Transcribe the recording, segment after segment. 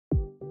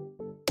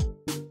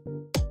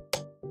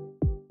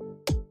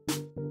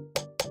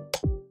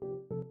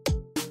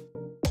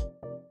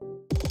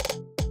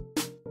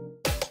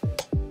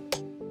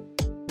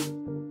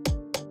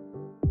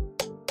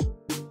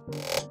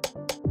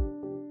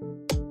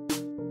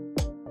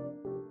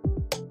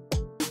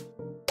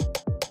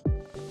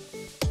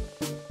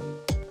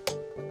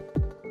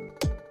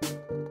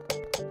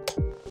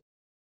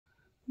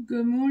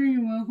Good morning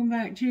and welcome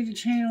back to the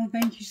channel.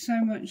 Thank you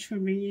so much for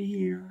being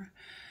here.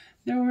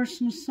 There were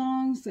some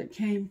songs that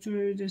came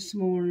through this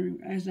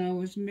morning as I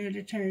was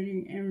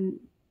meditating and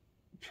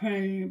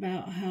praying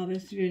about how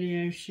this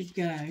video should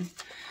go.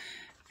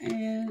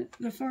 And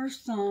the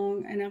first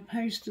song, and I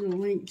posted a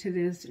link to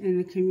this in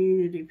the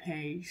community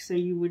page so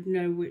you would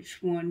know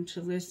which one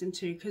to listen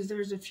to, because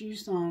there's a few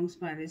songs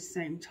by this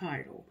same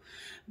title.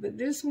 But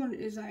this one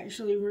is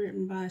actually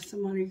written by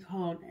somebody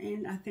called,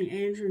 I think,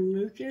 Andrew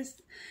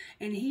Mucus,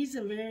 and he's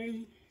a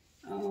very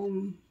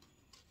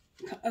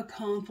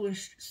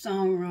accomplished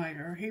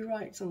songwriter. He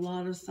writes a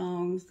lot of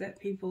songs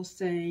that people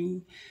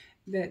sing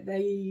that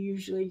they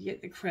usually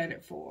get the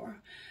credit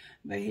for.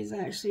 But he's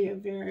actually a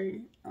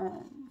very...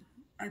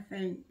 I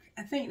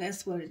think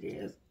that's what it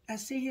is. I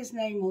see his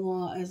name a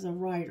lot as a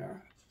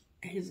writer.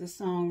 He's a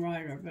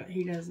songwriter, but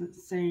he doesn't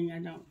sing, I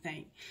don't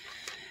think.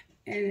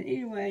 And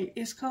anyway,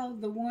 it's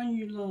called The One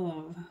You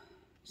Love.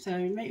 So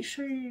make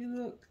sure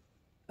you look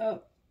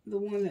up the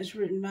one that's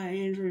written by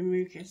Andrew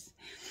Mucus.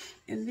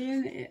 And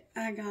then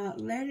I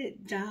got Let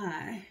It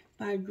Die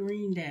by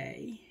Green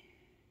Day.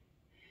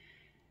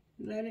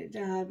 Let It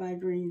Die by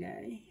Green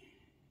Day.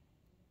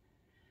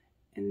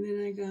 And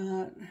then I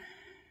got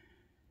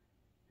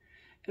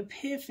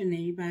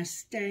Epiphany by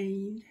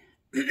Stained,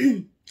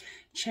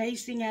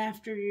 Chasing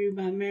After You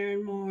by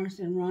Maren Morris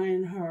and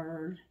Ryan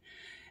Hurd,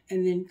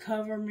 and then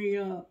Cover Me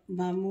Up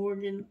by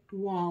Morgan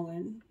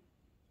Wallen,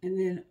 and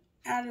then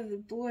out of the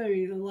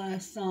blue, the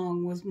last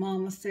song was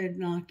Mama Said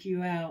Knock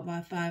You Out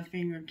by Five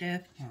Finger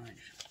Death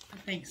Punch. I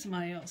think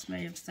somebody else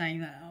may have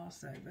sang that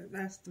also, but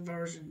that's the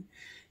version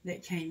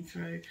that came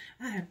through.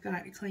 I have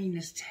got to clean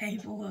this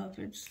table up.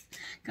 It's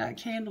got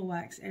candle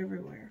wax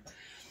everywhere.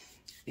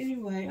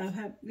 Anyway,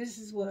 this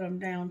is what I'm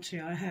down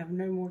to. I have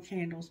no more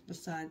candles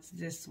besides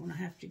this one. I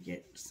have to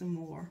get some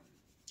more.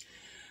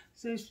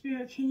 So,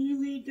 Spirit, can you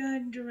lead,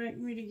 guide, and direct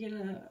me to get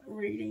a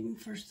reading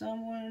for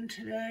someone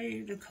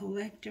today? The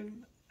collective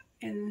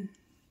in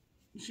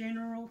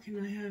general.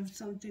 Can I have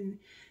something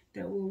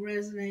that will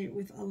resonate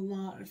with a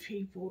lot of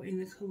people in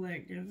the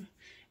collective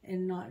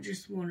and not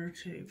just one or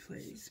two,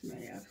 please?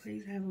 May I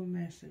please have a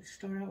message?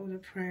 Start out with a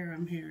prayer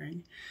I'm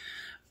hearing.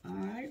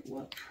 Alright,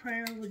 what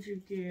prayer would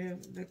you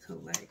give the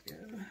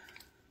collective?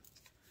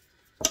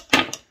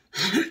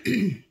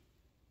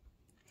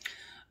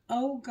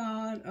 O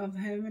God of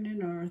heaven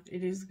and earth,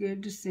 it is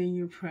good to sing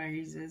your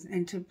praises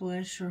and to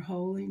bless your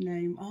holy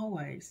name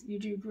always. You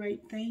do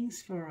great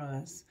things for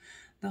us.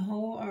 The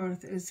whole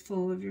earth is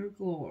full of your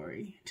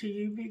glory. To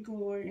you be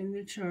glory in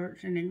the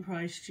church and in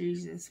Christ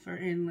Jesus for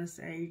endless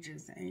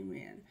ages.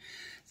 Amen.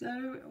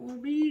 So we're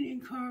being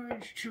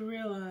encouraged to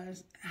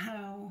realize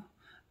how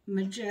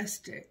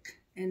majestic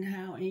and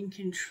how in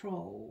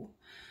control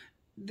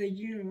the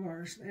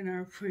universe and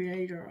our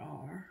Creator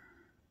are.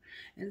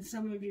 And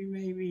some of you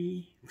may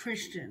be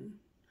Christian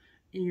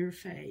in your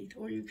faith,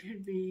 or you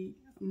could be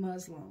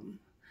Muslim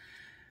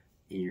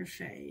in your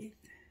faith.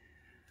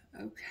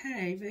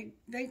 Okay,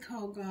 they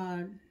call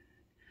God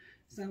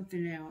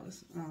something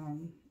else.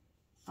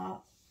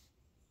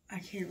 I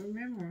can't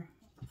remember.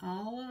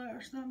 Allah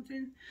or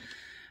something.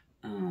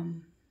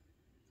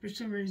 For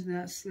some reason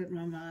that slipped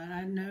my mind.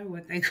 I know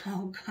what they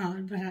call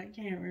God, but I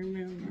can't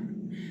remember.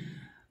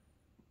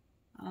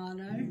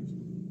 Otto,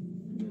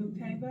 you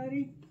okay,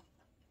 buddy?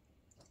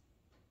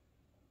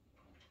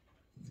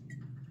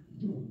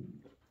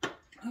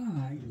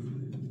 Alright.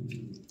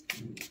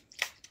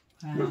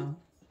 Wow.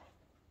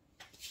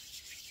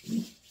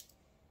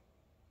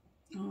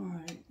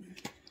 Alright.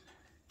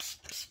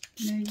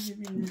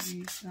 Negative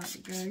energies got to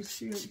go.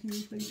 Spirit, can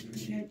you please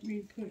protect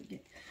me?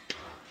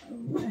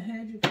 Put a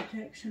hedge of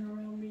protection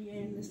around me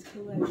and this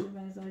collective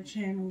as I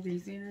channel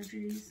these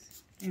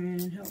energies,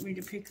 and help me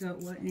to pick up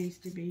what needs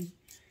to be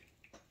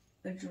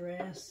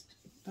addressed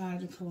by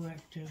the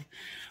collective.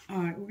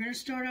 Alright, we're going to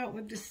start out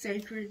with the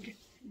sacred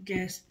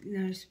guest.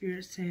 No,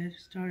 Spirit said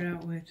start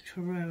out with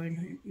tarot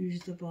and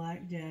use the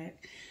black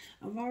deck.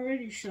 I've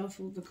already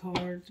shuffled the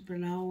cards,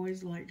 but I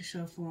always like to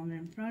shuffle them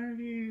in front of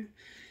you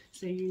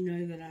so you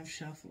know that I've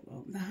shuffled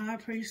them. The High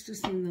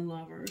Priestess and the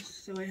Lovers.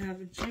 So we have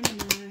a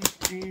Gemini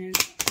and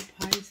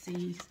a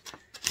Pisces.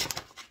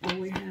 Or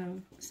we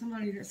have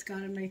somebody that's got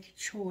to make a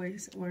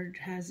choice or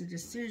has a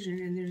decision,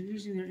 and they're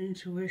using their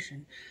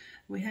intuition.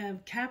 We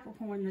have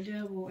Capricorn, the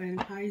Devil, and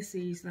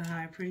Pisces, the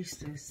High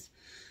Priestess.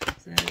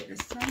 So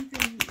it's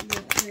something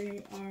that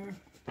they are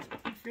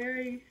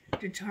very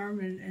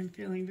determined and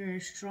feeling very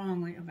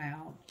strongly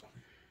about.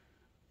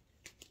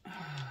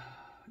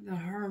 The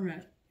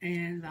Hermit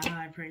and the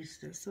High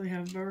Priestess. So we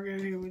have Virgo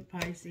here with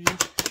Pisces.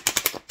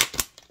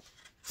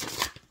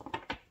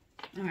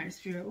 Alright,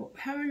 Spirit,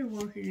 how are you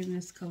working in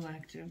this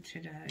collective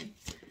today?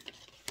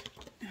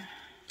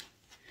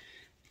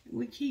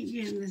 We keep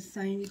getting the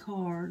same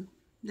card.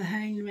 The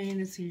Hanged Man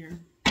is here.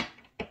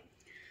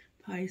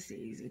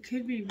 Pisces. It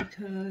could be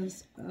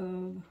because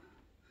of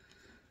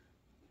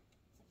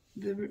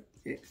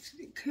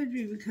it could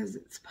be because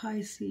it's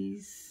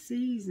Pisces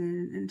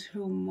season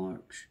until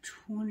March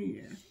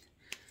 20th.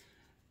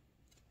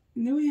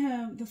 And then we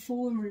have the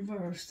Fool in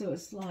reverse. So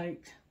it's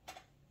like,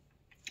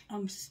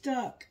 I'm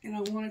stuck and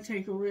I want to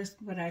take a risk,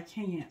 but I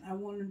can't. I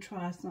want to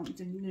try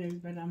something new,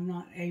 but I'm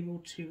not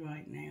able to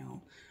right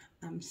now.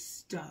 I'm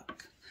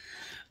stuck.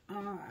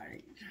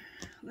 Alright,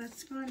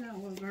 let's find out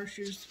what verse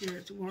your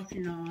Spirit's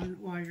working on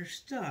while you're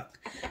stuck.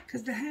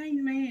 Because the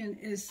Hanged Man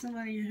is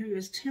somebody who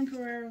is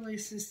temporarily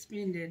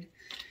suspended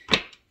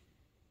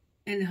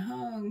and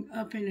hung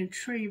up in a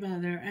tree by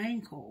their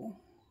ankle.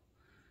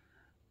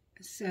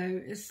 So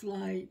it's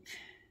like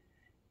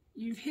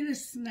you've hit a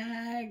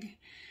snag,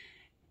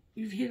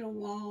 you've hit a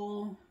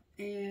wall,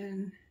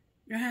 and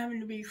you're having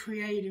to be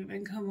creative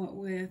and come up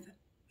with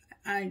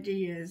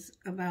ideas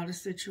about a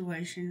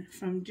situation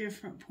from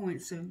different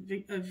points of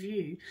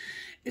view.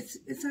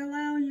 It's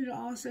allowing you to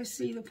also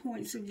see the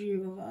points of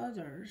view of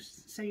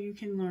others so you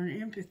can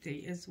learn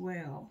empathy as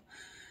well.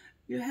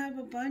 You have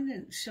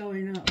abundance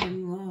showing up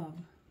in love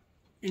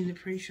in the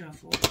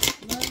pre-shuffle.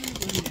 Love and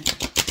abundance.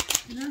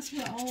 And that's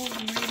what all of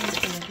the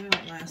readings were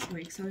about last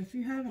week. So if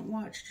you haven't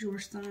watched your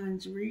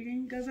signs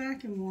reading, go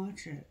back and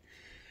watch it.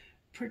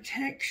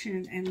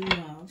 Protection and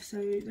love. So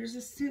there's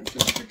a sense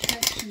of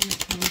protection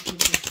that comes with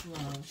this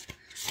love.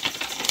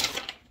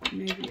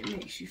 Maybe it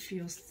makes you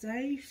feel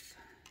safe.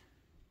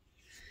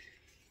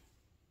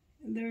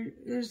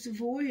 There's a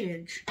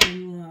voyage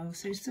in love.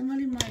 So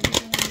somebody might be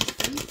going to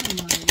see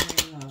somebody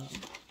they love.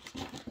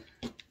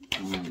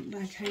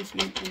 By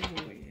taking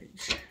the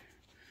voyage.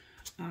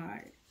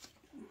 Alright.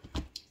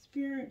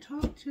 Spirit,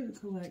 talk to the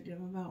collective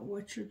about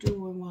what you're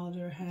doing while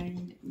they're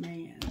hanged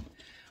man.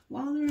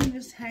 While they're in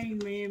this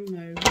hanged man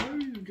mode, what are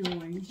you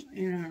doing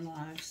in our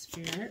lives,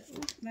 Spirit?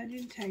 Oh, that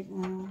didn't take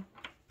long.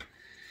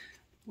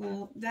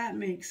 Well, that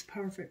makes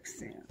perfect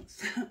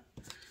sense.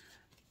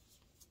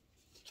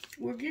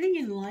 We're getting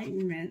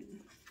enlightenment.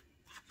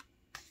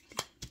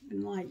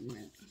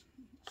 Enlightenment.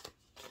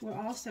 We're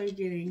also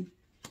getting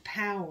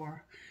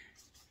power.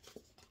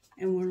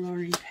 And we're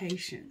learning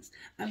patience.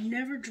 I've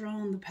never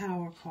drawn the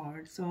power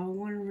card, so I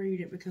want to read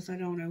it because I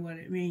don't know what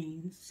it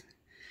means.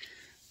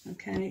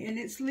 Okay, and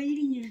it's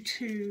leading you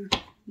to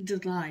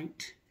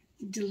delight.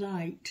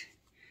 Delight.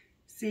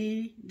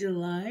 See?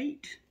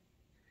 Delight.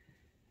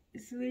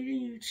 It's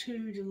leading you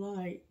to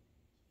delight.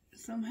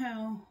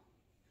 Somehow,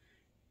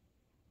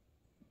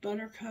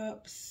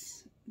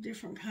 buttercups,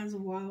 different kinds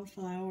of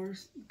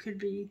wildflowers could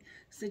be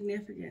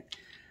significant.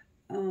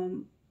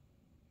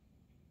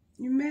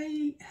 You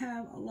may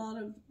have a lot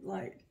of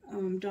like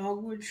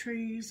dogwood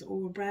trees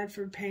or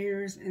Bradford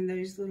pears and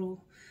those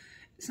little,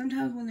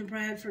 sometimes when the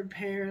Bradford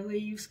pear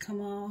leaves come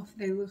off,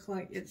 they look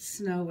like it's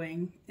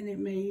snowing, and it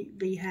may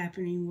be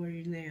happening where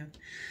you live.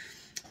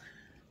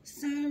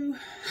 So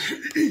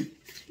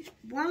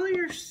while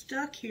you're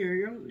stuck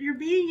here, you're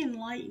being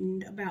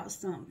enlightened about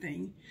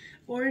something,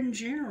 or in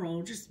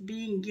general, just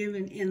being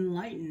given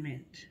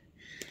enlightenment.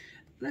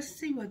 Let's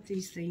see what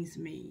these things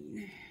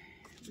mean,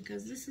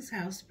 because this is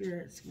how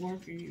Spirit's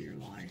working in your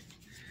life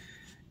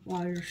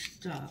while you're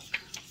stuck.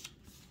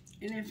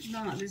 And if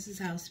not, this is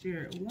how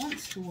Spirit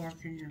wants to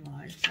work in your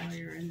life while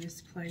you're in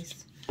this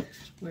place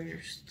where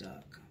you're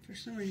stuck. For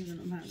some reason,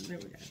 I'm having, there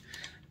we go.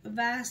 A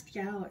vast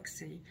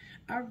galaxy.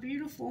 Our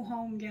beautiful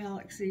home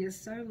galaxy is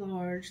so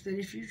large that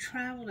if you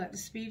traveled at the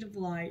speed of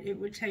light, it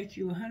would take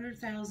you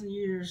 100,000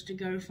 years to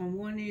go from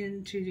one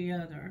end to the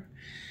other.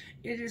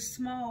 It is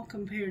small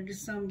compared to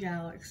some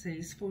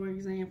galaxies. For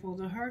example,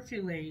 the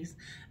Hercules,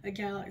 a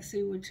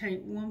galaxy would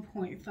take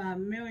 1.5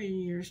 million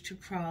years to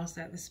cross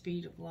at the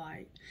speed of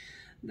light.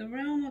 The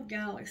realm of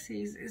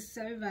galaxies is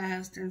so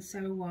vast and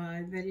so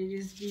wide that it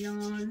is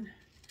beyond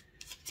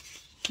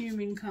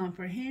human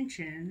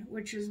comprehension,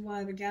 which is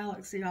why the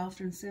galaxy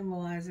often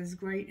symbolizes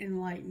great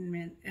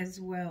enlightenment as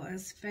well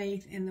as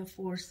faith in the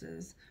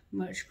forces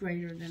much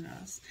greater than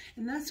us.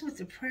 And that's what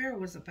the prayer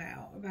was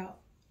about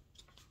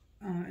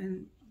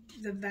and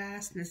the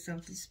vastness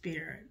of the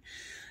Spirit.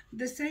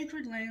 The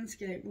sacred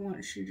landscape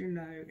wants you to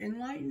know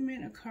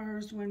enlightenment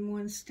occurs when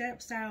one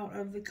steps out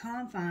of the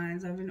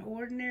confines of an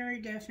ordinary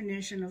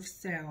definition of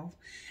self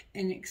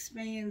and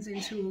expands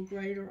into a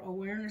greater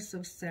awareness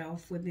of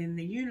self within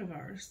the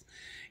universe.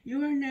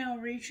 You are now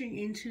reaching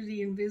into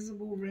the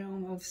invisible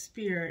realm of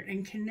spirit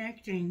and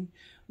connecting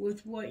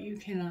with what you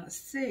cannot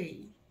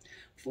see.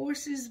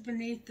 Forces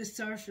beneath the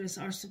surface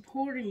are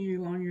supporting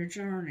you on your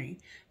journey.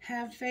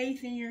 Have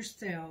faith in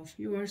yourself.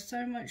 You are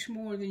so much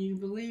more than you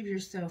believe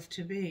yourself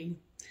to be.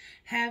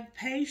 Have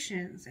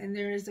patience, and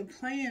there is a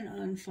plan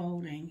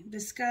unfolding. The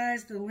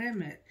sky's the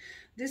limit.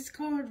 This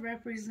card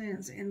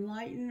represents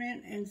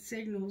enlightenment and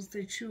signals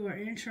that you are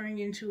entering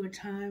into a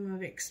time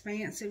of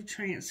expansive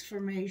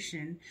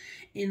transformation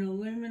in a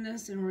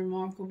luminous and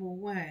remarkable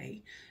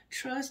way.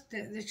 Trust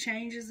that the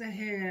changes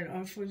ahead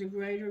are for the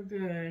greater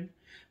good,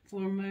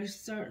 for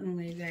most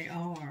certainly they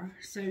are.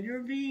 So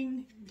you're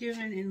being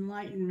given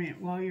enlightenment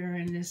while you're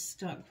in this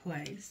stuck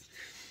place.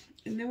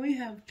 And then we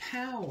have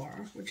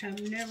power, which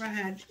I've never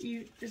had,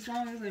 as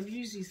long as I've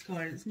used these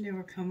cards, it's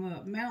never come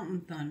up.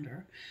 Mountain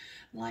thunder.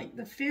 Like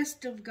the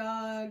fist of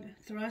God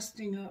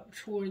thrusting up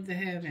toward the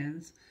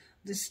heavens,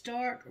 the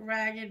stark,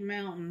 ragged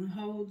mountain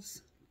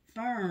holds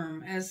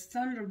firm as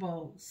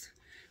thunderbolts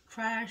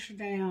crash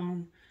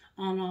down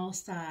on all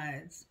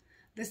sides.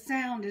 The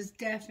sound is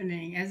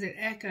deafening as it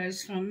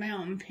echoes from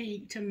mountain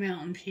peak to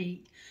mountain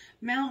peak.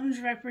 Mountains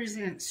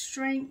represent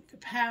strength,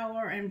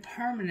 power, and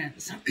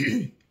permanence,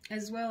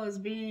 as well as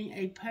being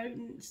a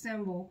potent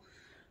symbol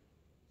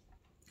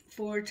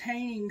for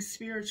attaining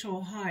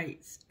spiritual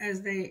heights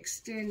as they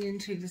extend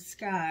into the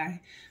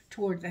sky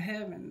toward the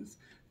heavens.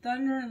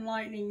 Thunder and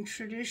lightning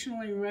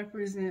traditionally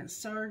represent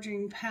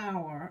surging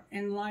power,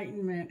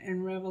 enlightenment,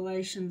 and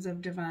revelations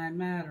of divine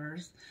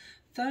matters.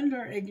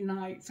 Thunder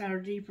ignites our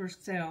deeper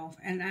self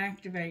and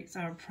activates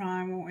our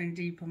primal and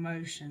deep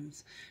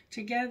emotions.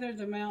 Together,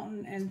 the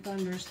mountain and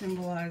thunder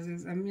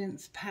symbolizes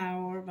immense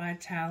power,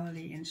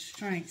 vitality, and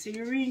strength. So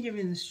you're being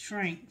given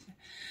strength.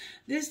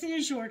 This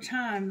is your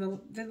time.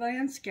 The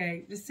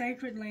landscape, the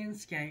sacred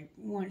landscape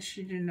wants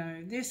you to know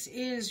this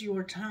is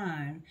your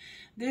time.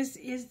 This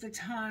is the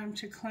time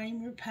to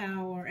claim your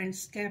power and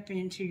step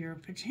into your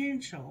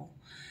potential.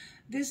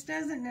 This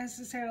doesn't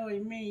necessarily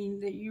mean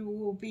that you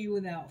will be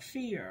without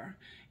fear.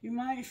 You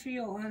might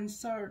feel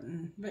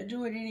uncertain, but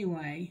do it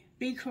anyway.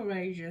 Be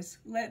courageous.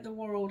 Let the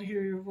world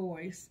hear your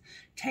voice.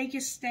 Take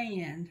a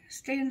stand.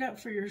 Stand up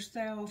for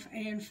yourself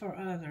and for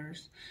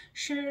others.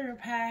 Share your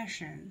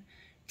passion.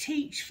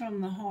 Teach from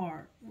the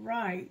heart.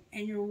 Write,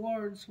 and your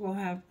words will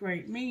have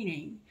great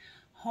meaning.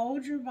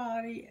 Hold your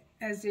body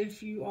as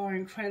if you are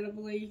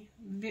incredibly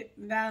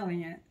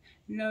valiant,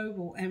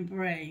 noble, and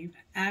brave.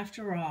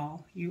 After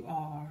all, you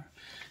are.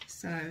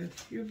 So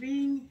you're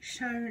being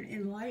shown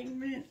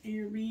enlightenment, and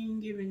you're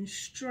being given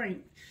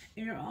strength,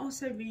 and you're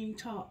also being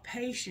taught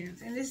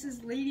patience. And this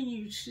is leading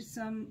you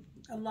to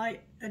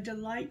a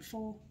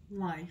delightful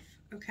life.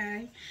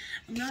 Okay,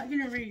 I'm not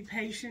going to read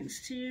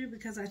patience to you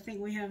because I think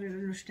we have an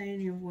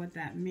understanding of what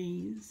that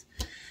means.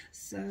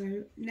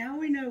 So now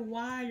we know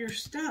why you're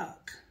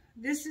stuck.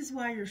 This is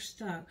why you're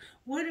stuck.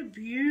 What a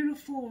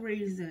beautiful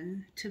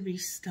reason to be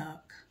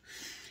stuck.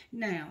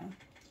 Now,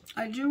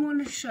 I do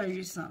want to show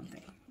you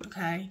something,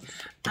 okay?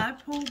 I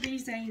pulled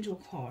these angel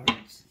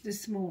cards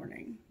this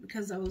morning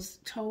because I was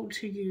told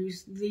to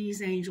use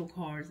these angel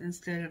cards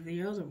instead of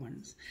the other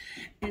ones.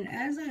 And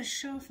as I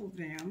shuffled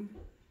them,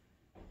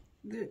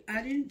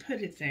 I didn't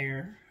put it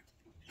there.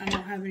 I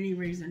don't have any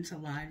reason to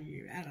lie to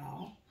you at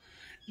all.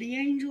 The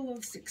angel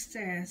of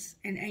success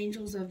and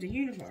angels of the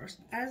universe.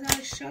 As I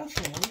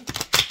shuffled,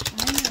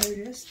 I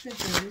noticed that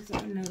there was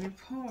another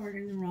card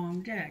in the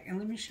wrong deck. And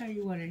let me show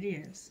you what it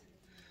is.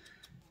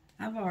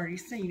 I've already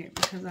seen it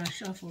because I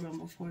shuffled them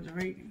before the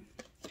reading.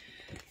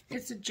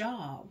 It's a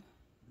job.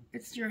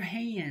 It's your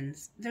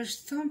hands. There's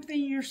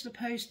something you're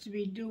supposed to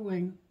be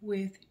doing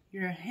with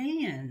your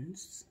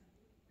hands.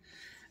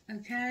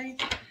 Okay?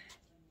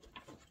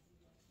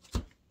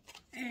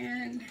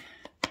 And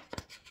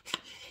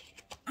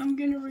I'm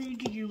going to read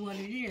to you what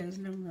it is,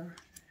 number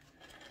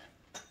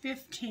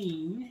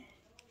 15.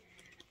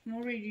 I'm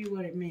going to read you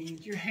what it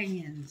means, your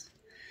hands.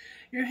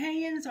 Your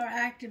hands are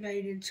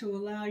activated to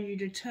allow you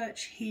to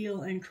touch,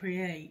 heal, and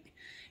create.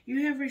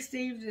 You have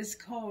received this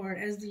card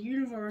as the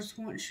universe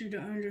wants you to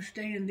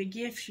understand the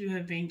gifts you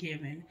have been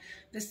given.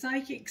 The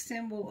psychic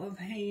symbol of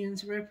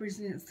hands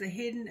represents the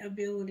hidden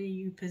ability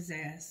you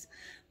possess.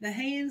 The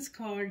hands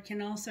card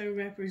can also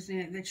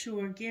represent that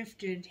you're a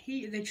gifted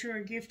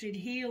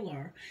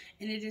healer,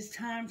 and it is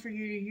time for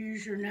you to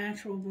use your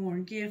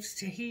natural-born gifts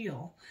to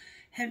heal.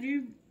 Have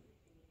you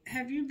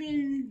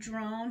been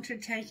drawn to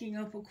taking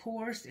up a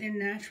course in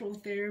natural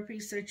therapy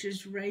such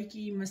as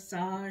Reiki,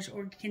 massage,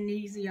 or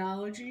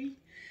kinesiology?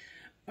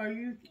 Are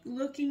you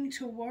looking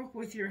to work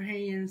with your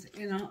hands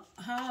in a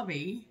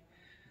hobby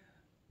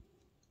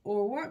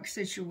or work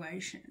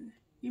situation?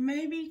 You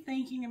may be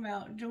thinking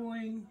about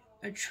doing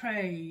a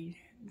trade,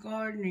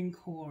 gardening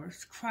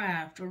course,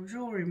 craft, or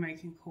jewelry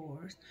making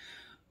course,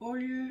 or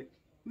you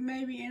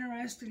may be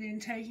interested in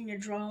taking a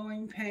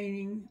drawing,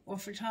 painting, or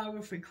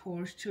photography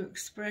course to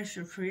express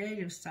your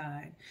creative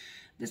side.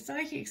 The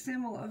psychic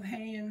symbol of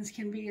hands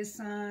can be a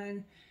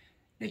sign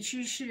that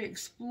you should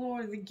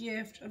explore the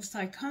gift of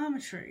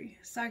psychometry.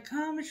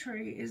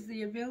 Psychometry is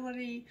the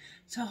ability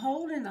to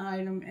hold an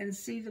item and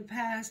see the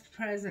past,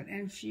 present,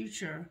 and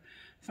future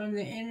from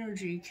the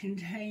energy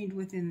contained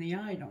within the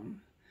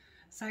item.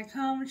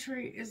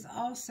 Psychometry is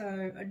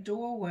also a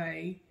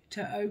doorway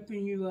to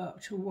open you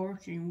up to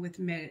working with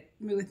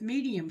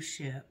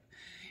mediumship.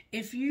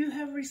 If you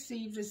have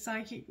received a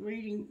psychic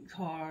reading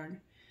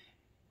card,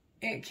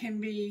 it can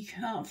be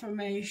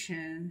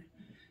confirmation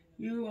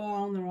you are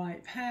on the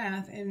right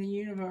path, and the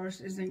universe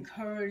is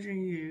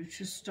encouraging you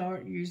to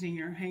start using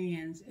your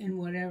hands in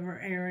whatever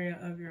area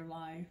of your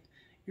life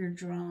you're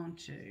drawn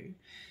to.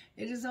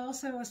 It is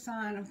also a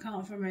sign of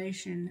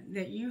confirmation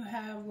that you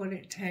have what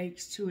it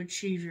takes to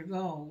achieve your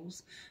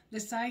goals. The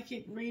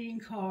psychic reading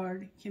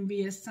card can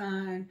be a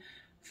sign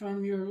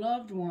from your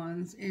loved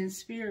ones in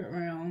spirit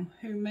realm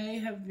who may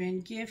have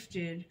been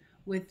gifted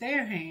with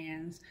their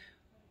hands.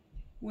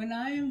 When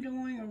I am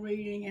doing a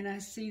reading and I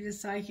see the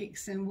psychic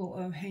symbol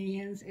of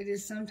hands, it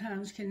is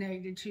sometimes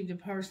connected to the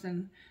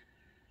person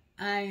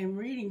I am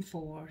reading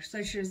for,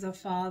 such as a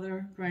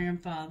father,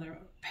 grandfather,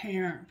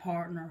 parent,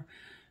 partner,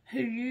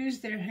 who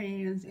used their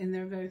hands in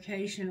their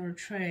vocation or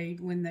trade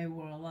when they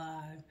were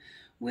alive.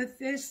 With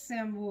this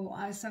symbol,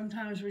 I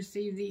sometimes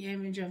receive the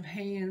image of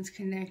hands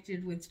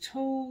connected with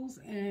tools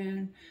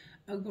and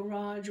a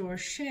garage or a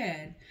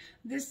shed.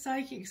 This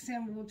psychic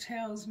symbol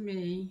tells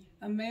me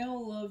a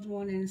male loved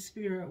one in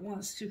spirit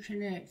wants to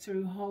connect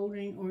through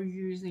holding or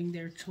using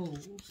their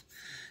tools.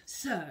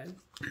 So,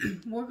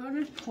 we're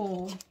going to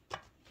pull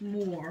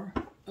more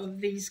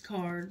of these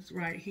cards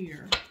right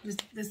here,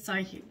 the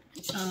psychic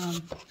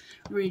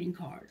reading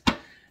card.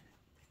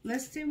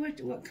 Let's see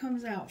what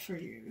comes out for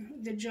you.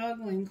 The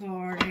juggling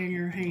card and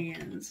your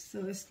hands.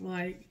 So it's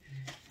like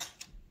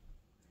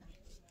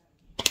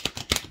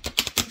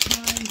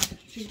trying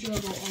to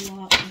juggle a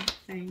lot of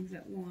things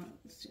at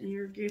once, and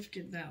you're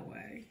gifted that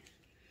way.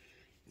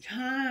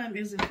 Time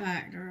is a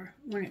factor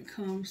when it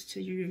comes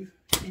to you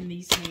in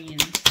these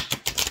hands.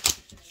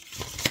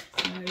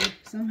 So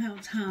somehow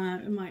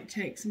time, it might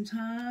take some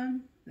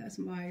time. That's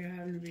why you're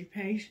having to be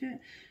patient.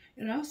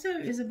 It also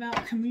is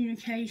about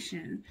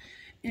communication.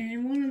 And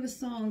in one of the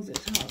songs it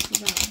talks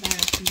about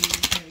bad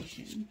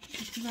communication.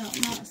 It's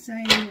about not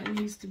saying what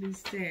needs to be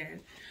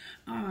said.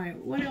 Alright,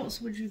 what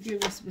else would you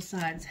give us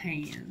besides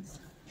hands?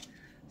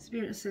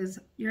 Spirit says,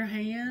 your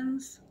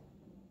hands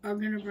are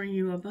going to bring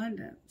you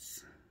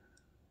abundance.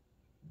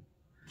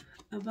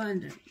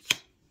 Abundance.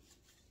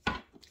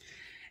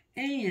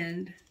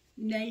 And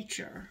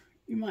nature.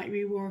 You might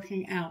be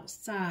working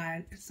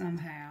outside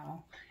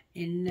somehow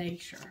in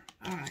nature.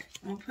 Alright,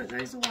 I'll put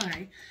those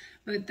away.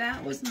 But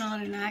that was not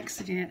an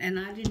accident, and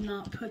I did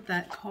not put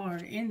that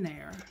card in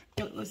there.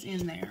 It was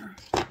in there.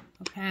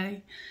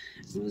 Okay?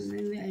 It was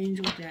in the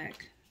angel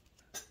deck.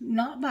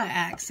 Not by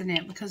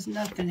accident, because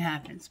nothing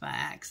happens by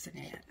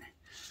accident.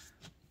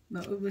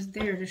 But it was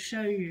there to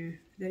show you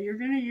that you're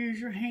going to use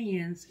your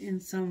hands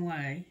in some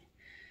way.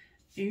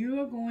 And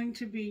you are going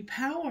to be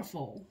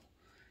powerful.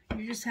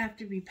 You just have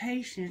to be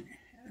patient.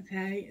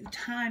 Okay,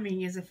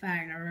 timing is a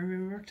factor.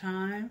 Remember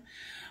time.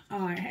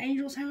 All right,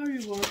 angels, how are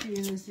you working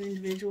in this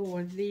individual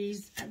or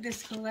this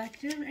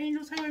collective?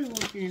 Angels, how are you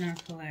working in our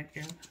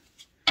collective?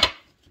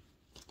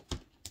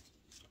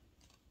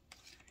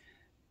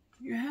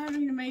 You're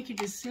having to make a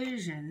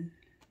decision,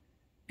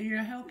 and you're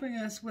helping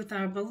us with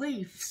our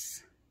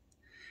beliefs.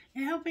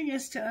 You're helping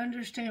us to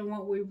understand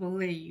what we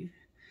believe.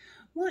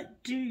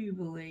 What do you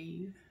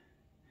believe?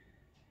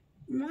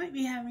 You might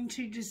be having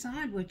to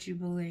decide what you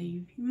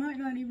believe. You might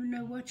not even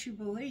know what you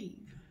believe.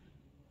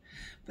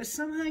 But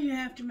somehow you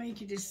have to make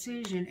a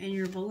decision, and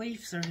your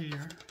beliefs are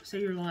here. So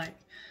you're like,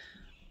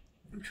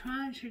 I'm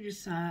trying to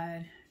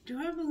decide, do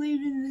I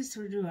believe in this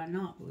or do I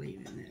not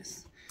believe in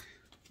this?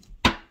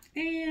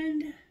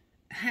 And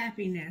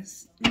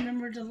happiness.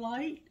 Remember,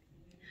 delight.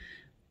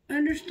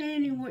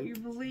 Understanding what you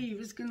believe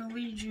is going to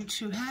lead you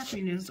to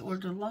happiness or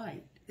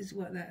delight, is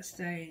what that's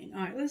saying.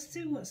 All right, let's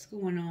see what's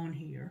going on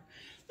here.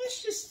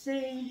 Let's just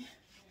see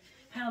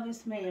how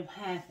this may have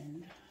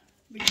happened,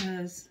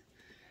 because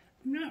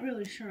I'm not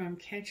really sure I'm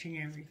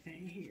catching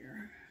everything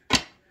here.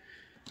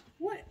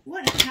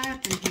 What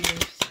happened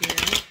here,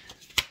 Spirit,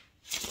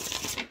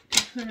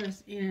 to put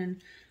us in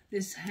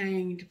this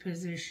hanged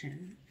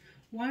position?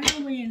 Why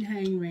are we in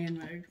hangman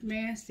mode?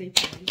 May I see,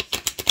 please?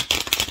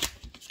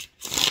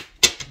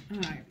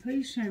 Alright,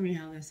 please show me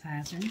how this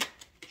happened.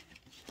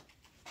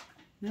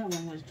 That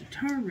one was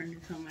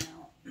determined to come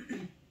out.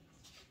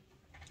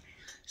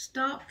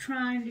 Stop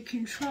trying to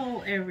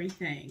control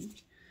everything.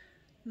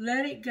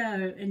 Let it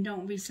go and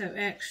don't be so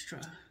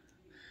extra.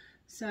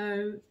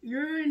 So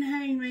you're in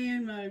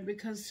hangman mode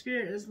because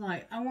Spirit is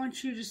like, I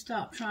want you to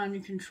stop trying to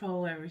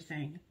control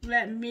everything.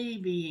 Let me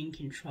be in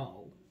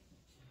control.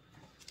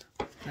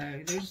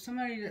 So there's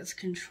somebody that's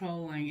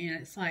controlling, and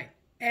it's like,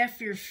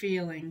 F your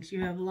feelings.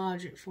 You have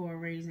logic for a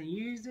reason.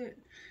 Use it.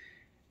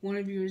 One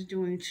of you is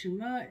doing too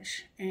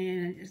much,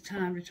 and it's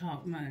time to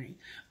talk money.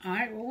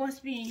 Alright, well, what's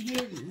being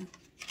hidden?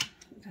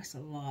 That's a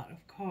lot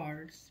of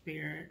cards,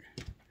 Spirit.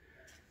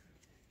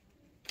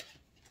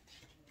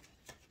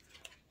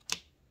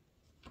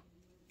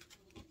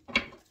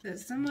 That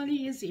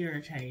somebody is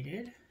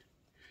irritated.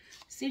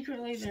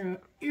 Secretly,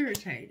 they're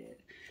irritated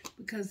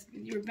because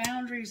your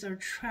boundaries are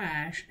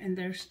trash and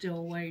they're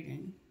still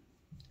waiting.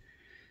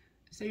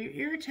 So you're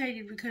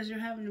irritated because you're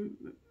having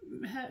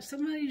to have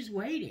somebody's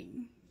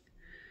waiting.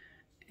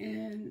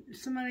 And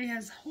somebody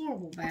has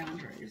horrible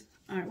boundaries.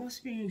 Alright, what's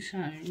being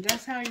shown?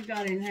 That's how you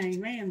got in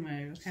hangman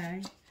mode,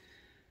 okay?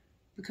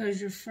 Because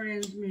your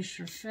friends miss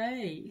your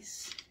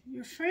face.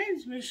 Your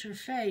friends miss your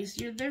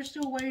face. They're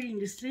still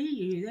waiting to see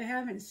you. They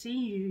haven't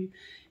seen you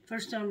for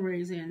some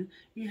reason.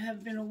 You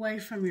have been away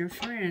from your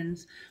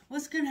friends.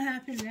 What's going to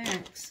happen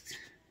next?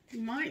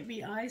 You might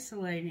be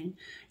isolating.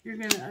 You're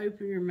going to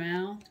open your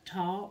mouth,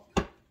 talk,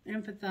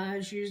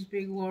 empathize, use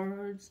big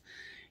words.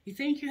 You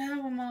think you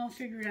have them all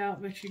figured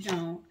out, but you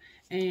don't.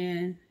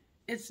 And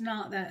it's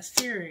not that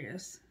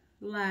serious.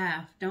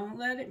 Laugh. Don't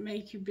let it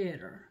make you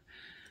bitter.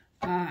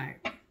 Alright.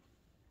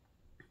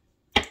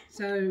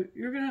 So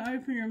you're going to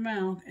open your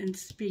mouth and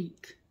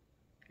speak.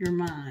 your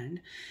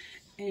mind.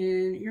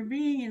 And you're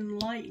being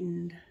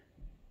enlightened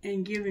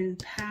and given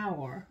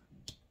power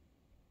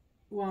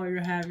while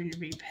you're having to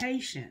be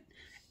patient.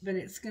 But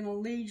it's going to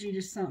lead you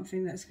to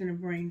something that's going to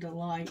bring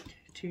delight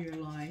to your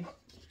life.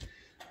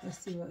 Let's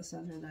see what's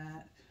under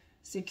that.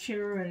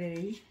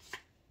 Security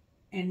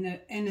and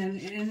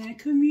a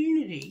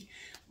community.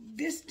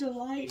 This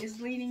delight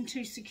is leading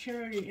to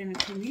security in a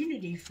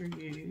community for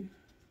you.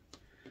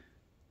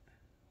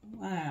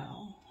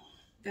 Wow.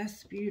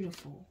 That's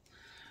beautiful.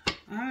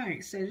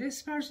 Alright, so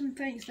this person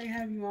thinks they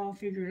have you all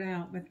figured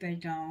out, but they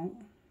don't.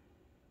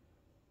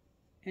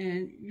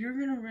 And you're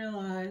going to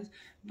realize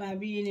by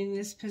being in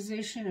this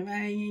position of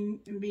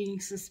hanging and being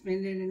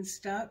suspended and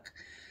stuck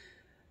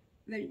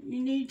that you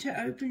need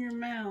to open your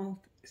mouth,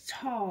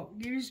 talk,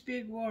 use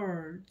big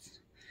words.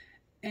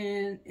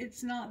 And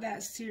it's not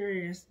that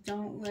serious.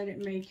 Don't let it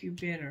make you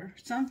bitter.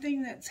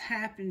 Something that's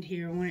happened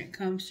here when it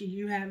comes to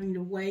you having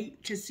to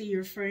wait to see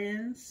your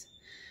friends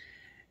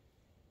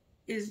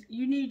is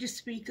you need to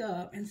speak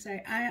up and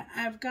say,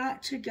 I've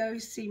got to go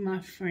see my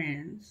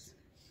friends.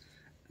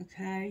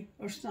 Okay?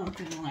 Or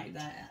something like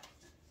that.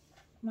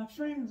 My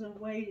friends have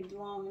waited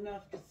long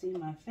enough to see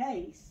my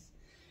face.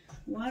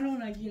 Why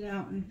don't I get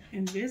out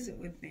and visit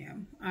with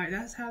them? Alright,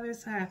 that's how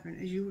this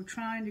happened. Is you were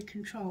trying to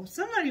control.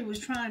 Somebody was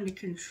trying to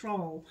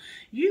control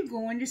you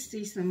going to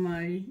see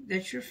somebody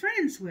that you're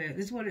friends with.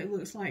 Is what it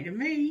looks like to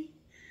me.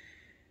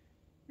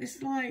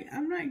 It's like,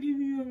 I'm not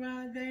giving you a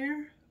ride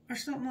there. Or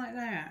something like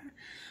that.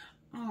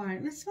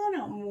 Alright, let's find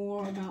out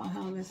more about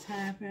how this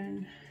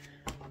happened.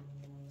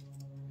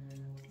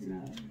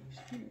 No.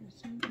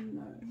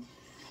 No.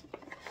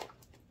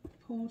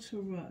 Pull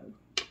to row.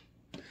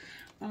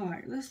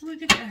 Alright, let's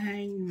look at the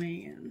Hanged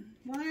Man.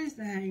 Why is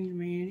the Hanged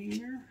Man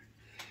here?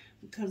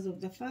 Because of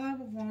the Five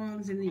of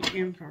Wands and the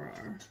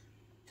Emperor.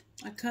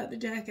 I cut the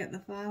deck at the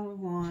Five of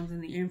Wands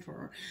and the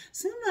Emperor.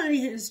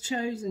 Somebody has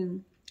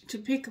chosen to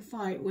pick a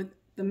fight with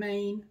the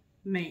main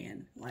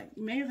man. Like,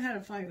 you may have had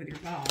a fight with your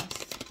boss.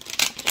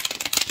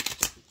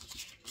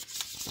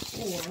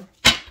 Or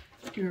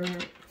your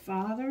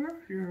father,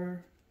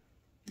 your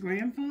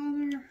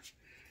grandfather.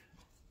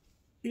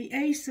 The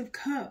Ace of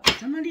Cups.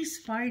 Somebody's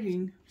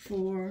fighting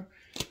for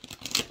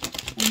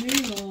a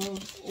new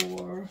love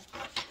or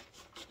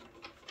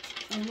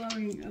a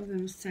loving of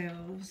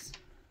themselves.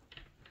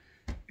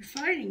 You're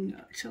fighting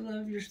to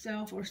love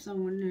yourself or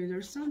someone new.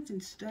 There's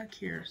something stuck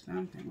here or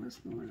something. What's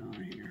going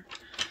on here?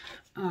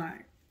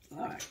 Alright.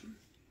 Alright.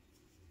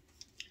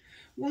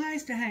 Why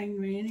is the Hanged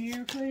Man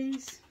here,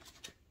 please?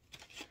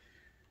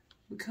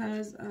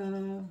 Because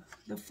of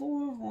the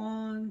Four of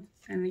Wands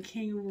and the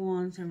King of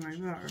Wands in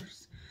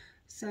reverse.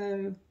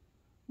 So,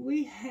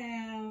 we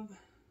have,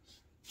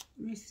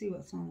 let me see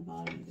what's on the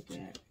bottom of the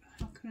deck.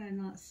 How could I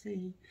not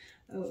see?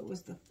 Oh, it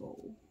was the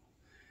Fool.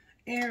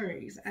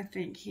 Aries, I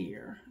think,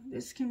 here.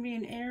 This can be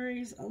an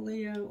Aries, a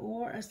Leo,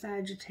 or a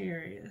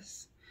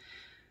Sagittarius.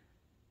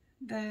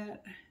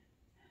 That,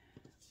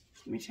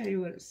 let me tell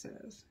you what it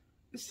says.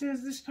 It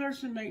says this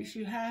person makes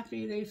you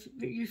happy,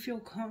 you feel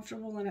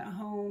comfortable and at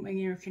home, and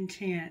you're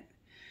content.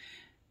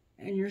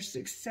 And you're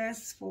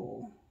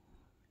successful.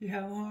 You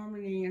have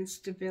harmony and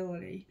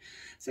stability.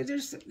 So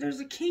there's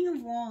a King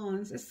of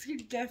Wands. This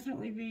could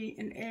definitely be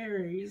an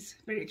Aries,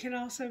 but it could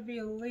also be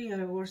a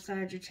Leo or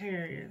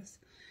Sagittarius.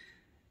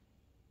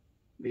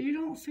 But you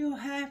don't feel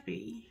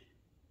happy.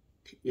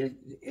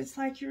 It's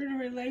like you're in a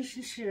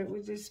relationship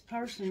with this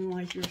person,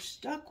 like you're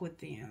stuck with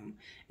them.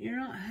 You're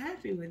not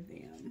happy with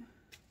them.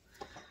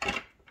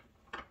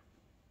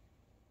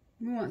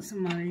 You want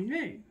somebody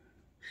new.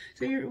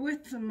 So you're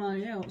with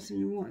somebody else and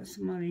you want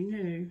somebody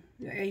new.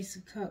 The Ace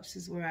of Cups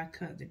is where I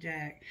cut the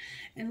deck.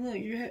 And look,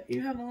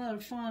 you have a lot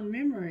of fond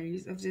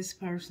memories of this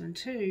person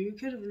too. You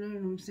could have known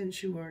them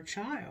since you were a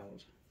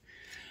child.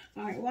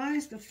 Alright, why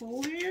is the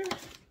Fool here?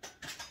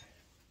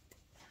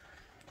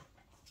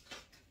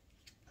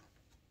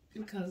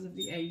 Because of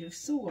the Eight of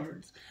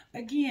Swords.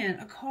 Again,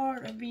 a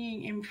card of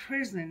being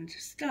imprisoned,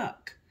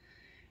 stuck.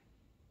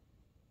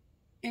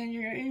 And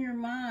you're in your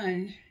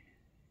mind.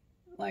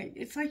 Like,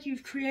 it's like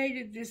you've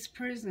created this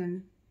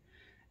prison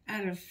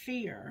out of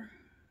fear.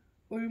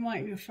 Or you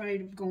might be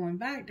afraid of going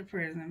back to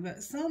prison.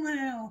 But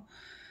somehow,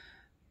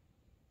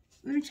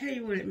 let me tell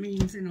you what it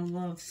means in a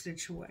love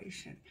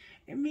situation.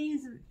 It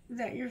means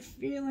that you're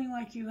feeling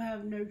like you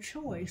have no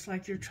choice,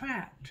 like you're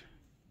trapped.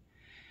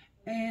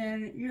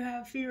 And you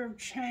have fear of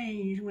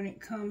change when it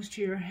comes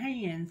to your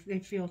hands. They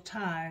feel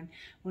tied.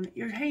 When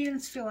your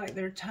hands feel like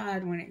they're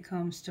tied when it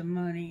comes to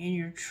money, and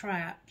you're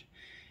trapped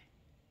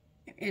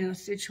in a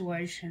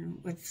situation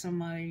with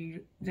somebody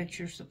that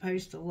you're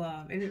supposed to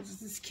love. And it's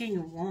this King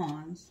of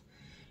Wands.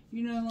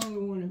 You no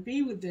longer want to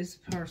be with this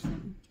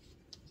person.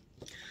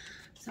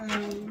 So,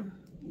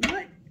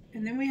 what?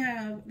 And then we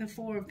have the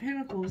Four of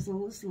Pentacles.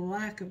 So it's the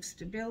lack of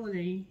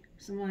stability.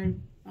 Somebody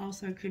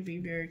also could be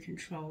very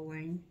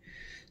controlling.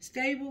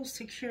 Stable,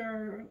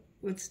 secure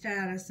with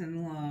status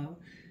and love.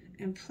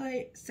 And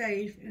play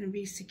safe and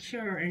be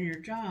secure in your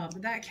job.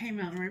 But that came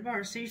out in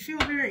reverse. So you feel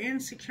very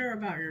insecure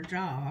about your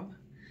job.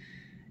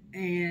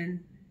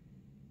 And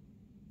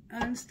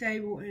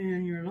unstable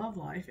in your love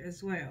life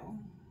as well.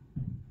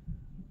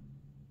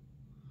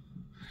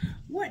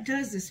 What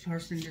does this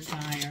person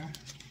desire?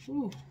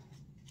 Ooh.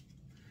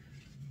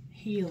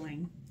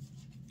 Healing.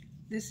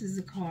 This is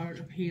the card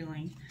of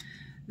healing.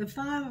 The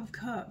Five of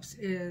Cups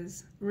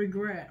is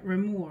regret,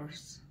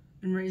 remorse,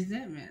 and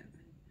resentment.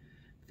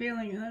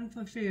 Feeling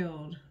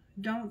unfulfilled.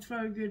 Don't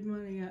throw good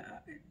money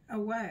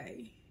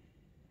away.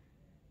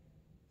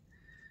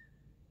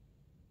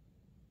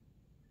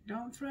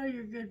 Don't throw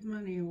your good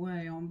money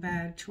away on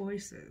bad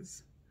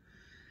choices.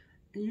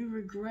 And you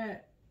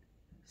regret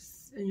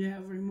and you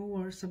have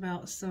remorse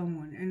about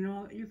someone.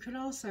 And you could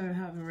also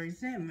have a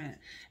resentment.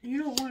 And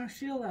you don't want to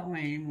feel that way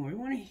anymore. You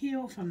want to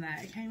heal from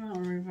that. It came out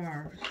in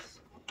reverse.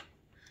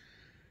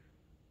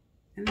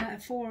 And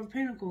that Four of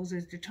Pentacles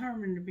is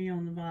determined to be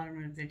on the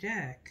bottom of the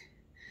deck.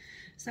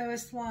 So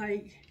it's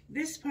like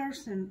this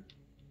person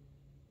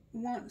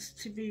wants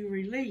to be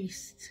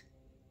released.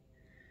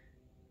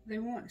 They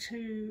want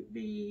to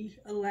be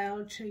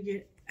allowed to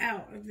get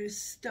out of this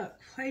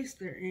stuck place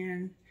they're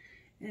in.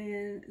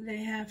 And they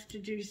have to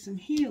do some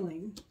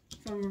healing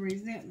from a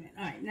resentment.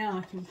 Alright, now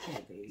I can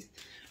pull these.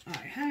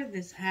 Alright, how did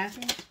this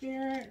happen,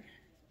 Spirit?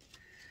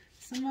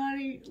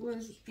 Somebody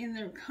was in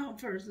their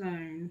comfort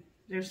zone,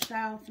 their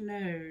south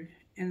node,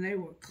 and they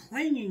were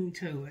clinging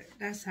to it.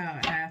 That's how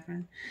it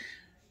happened.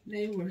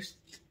 They were,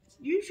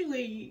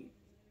 usually,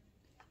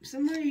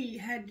 somebody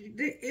had,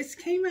 it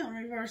came out in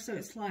reverse, so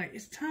it's like,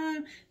 it's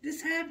time,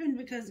 this happened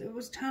because it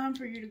was time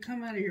for you to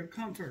come out of your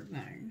comfort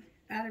zone,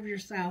 out of your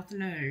south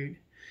node.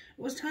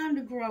 It was time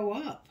to grow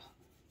up,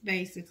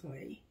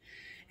 basically.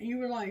 And you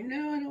were like,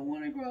 no, I don't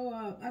want to grow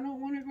up. I don't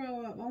want to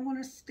grow up. I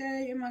want to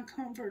stay in my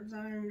comfort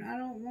zone. I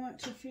don't want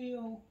to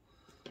feel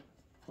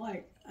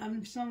like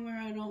I'm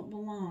somewhere I don't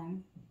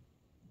belong.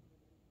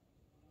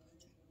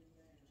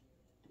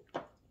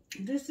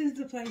 This is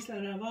the place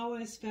that I've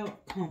always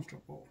felt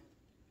comfortable.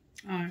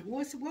 Alright,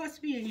 what's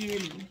being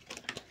hidden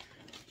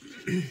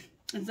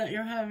is that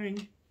you're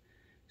having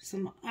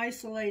some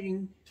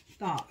isolating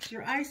thoughts.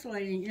 You're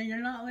isolating and you're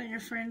not letting your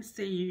friends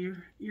see you.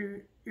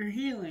 You're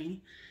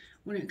healing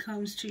when it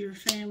comes to your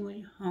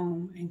family,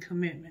 home, and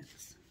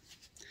commitments.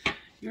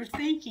 You're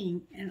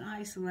thinking and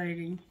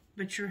isolating,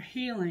 but you're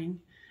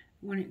healing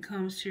when it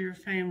comes to your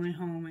family,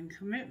 home, and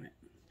commitment.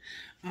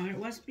 Alright,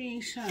 what's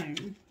being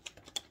shown?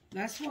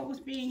 That's what was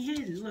being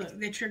hidden. Look,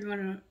 that you're going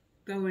to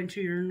go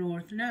into your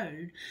north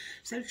node.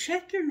 So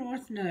check your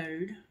north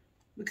node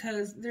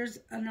because there's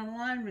an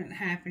alignment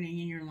happening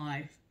in your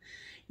life.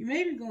 You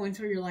may be going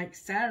through your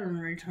Saturn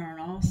return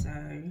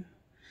also,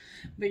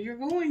 but you're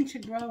going to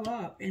grow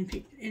up and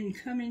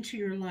come into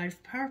your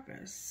life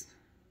purpose.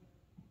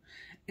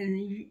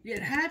 And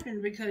it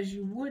happened because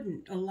you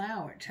wouldn't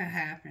allow it to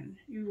happen.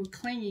 You were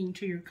clinging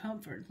to your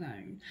comfort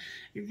zone.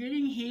 You're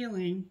getting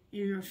healing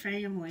in your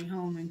family,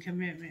 home, and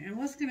commitment. And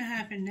what's going to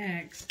happen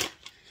next?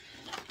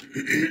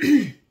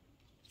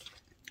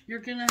 You're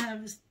going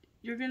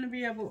to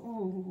be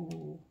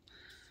able,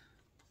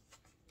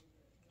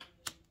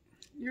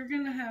 you're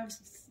going to have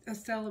a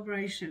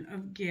celebration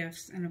of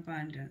gifts and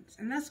abundance.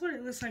 And that's what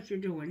it looks like you're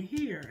doing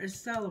here, is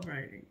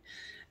celebrating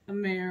a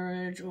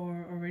marriage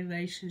or a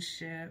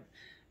relationship,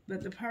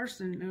 but the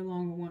person no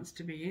longer wants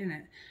to be in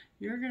it.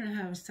 You're going to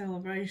have a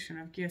celebration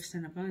of gifts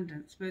and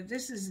abundance, but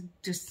this is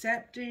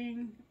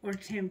decepting or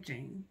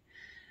tempting,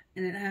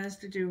 and it has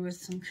to do with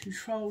some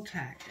control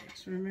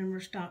tactics. Remember,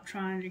 stop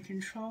trying to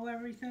control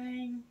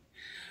everything.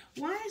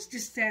 Why is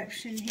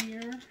deception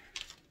here?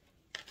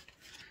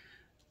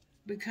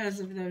 Because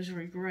of those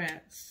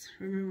regrets.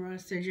 Remember I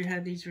said you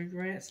had these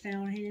regrets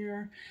down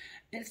here?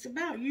 It's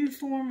about you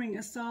forming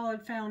a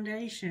solid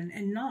foundation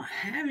and not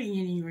having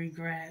any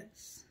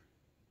regrets.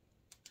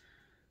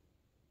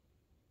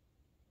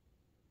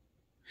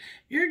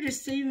 You're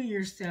deceiving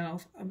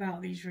yourself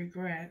about these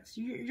regrets.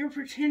 You're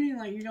pretending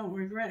like you don't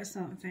regret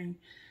something,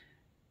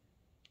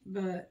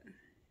 but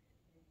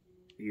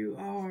you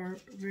are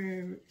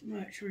very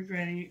much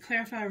regretting it.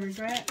 Clarify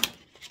regret.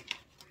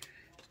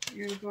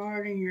 You're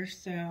guarding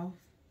yourself.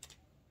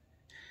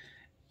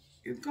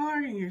 You're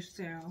guarding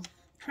yourself.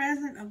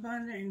 Present,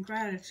 abundant, and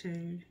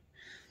gratitude.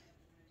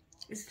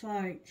 It's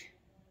like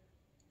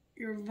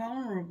you're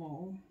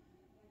vulnerable.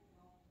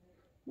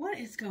 What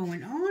is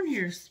going on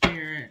here,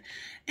 Spirit?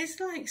 It's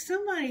like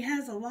somebody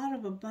has a lot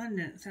of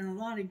abundance and a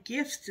lot of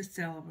gifts to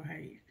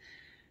celebrate,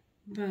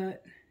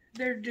 but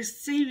they're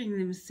deceiving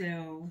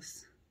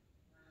themselves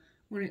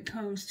when it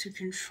comes to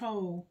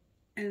control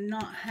and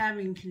not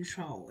having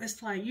control.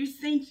 It's like you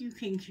think you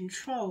can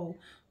control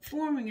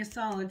forming a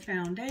solid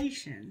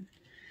foundation,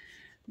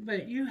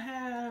 but you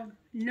have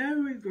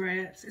no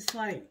regrets. It's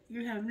like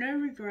you have no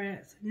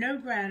regrets, no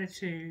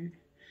gratitude,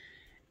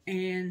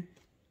 and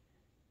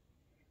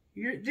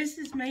this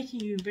is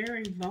making you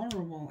very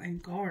vulnerable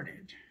and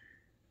guarded.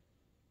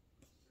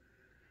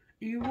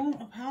 You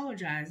won't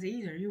apologize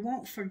either. You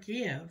won't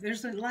forgive.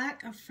 There's a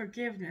lack of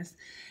forgiveness.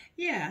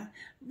 Yeah,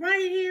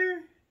 right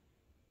here,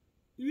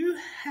 you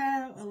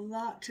have a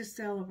lot to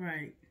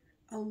celebrate,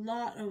 a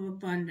lot of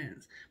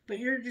abundance, but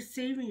you're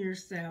deceiving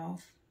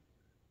yourself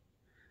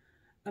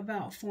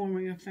about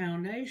forming a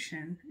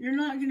foundation. You're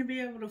not going to be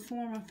able to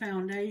form a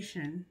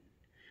foundation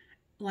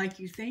like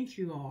you think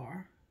you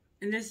are.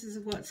 And this is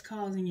what's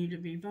causing you to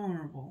be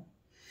vulnerable.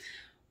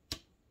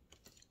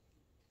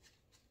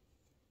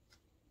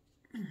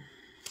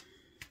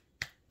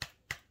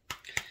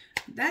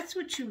 That's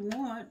what you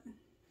want.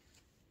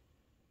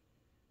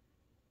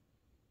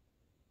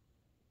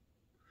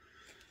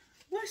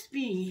 What's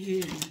being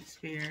hidden,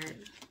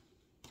 Spirit?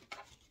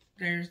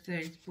 There's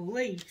those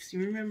beliefs.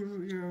 You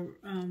remember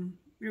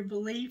your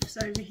beliefs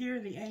over here?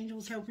 The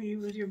angels helping you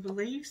with your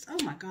beliefs?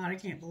 Oh my God, I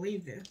can't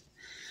believe this.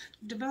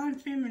 Divine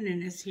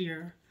Feminine is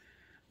here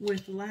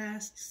with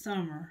last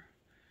summer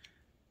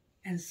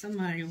and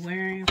somebody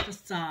wearing a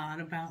facade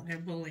about their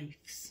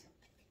beliefs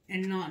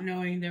and not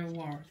knowing their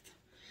worth.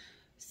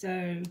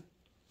 So,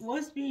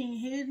 what's being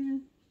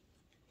hidden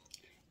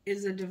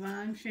is a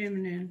Divine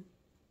Feminine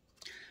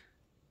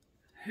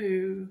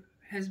who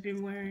has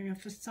been wearing a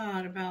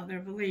facade about their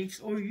beliefs,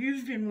 or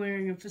you've been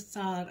wearing a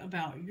facade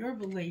about your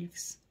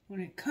beliefs when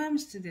it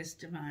comes to this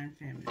Divine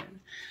Feminine.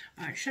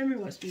 All right, show me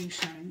what's being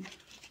shown.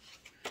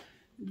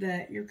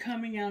 That you're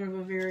coming out of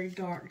a very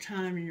dark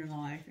time in your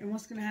life. And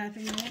what's going to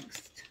happen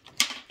next?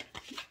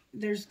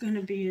 There's going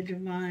to be a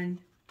divine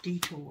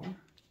detour.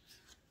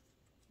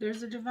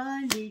 There's a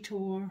divine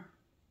detour.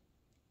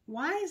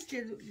 Why is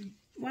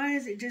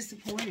it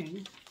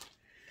disappointing?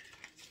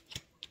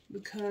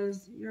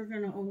 Because you're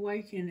going to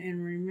awaken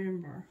and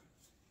remember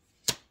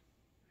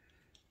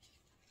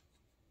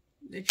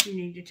that you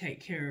need to take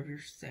care of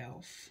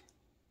yourself.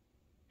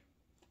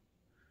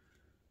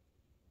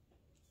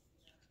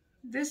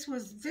 This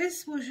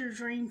was your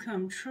dream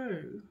come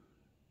true.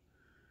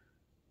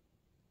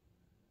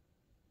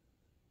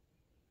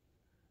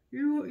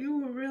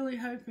 You were really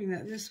hoping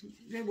that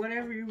that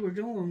whatever you were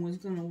doing was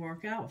going to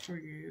work out for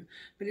you,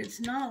 but it's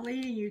not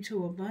leading you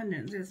to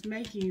abundance. It's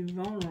making you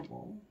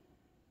vulnerable.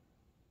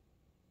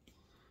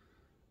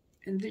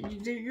 And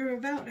that you're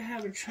about to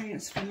have a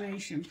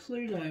transformation.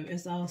 Pluto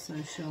is also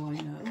showing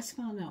up. Let's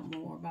find out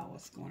more about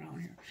what's going on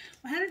here.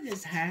 Well, how did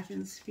this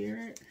happen,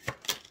 Spirit?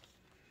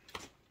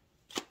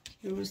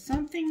 There was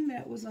something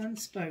that was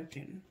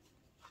unspoken.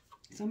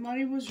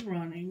 Somebody was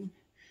running.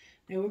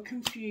 They were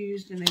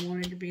confused and they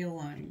wanted to be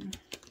alone.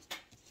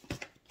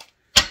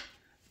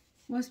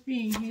 What's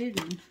being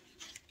hidden?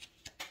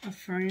 A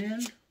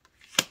friend.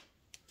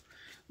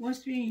 What's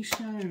being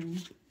shown?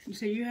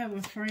 So you have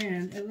a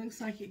friend. It looks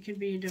like it could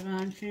be a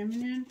Divine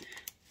Feminine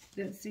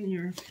that's in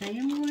your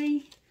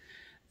family.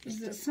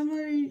 Is that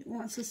somebody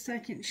wants a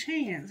second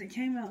chance? It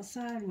came out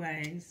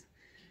sideways.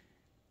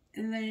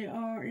 And they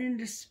are in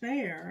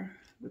despair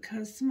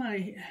because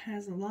somebody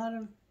has a lot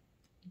of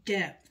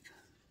depth.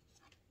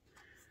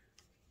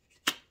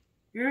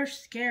 You're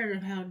scared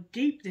of how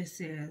deep this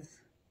is.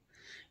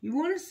 You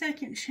want a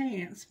second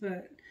chance,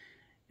 but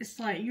it's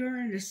like you're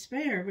in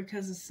despair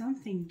because of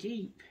something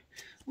deep.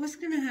 What's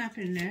going to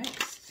happen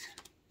next?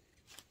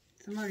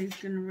 Somebody's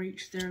going to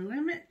reach their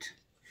limit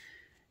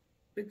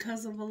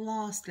because of a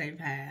loss they've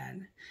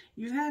had.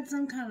 You've had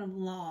some kind of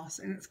loss,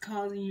 and it's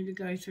causing you to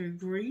go through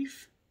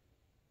grief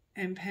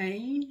and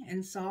pain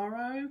and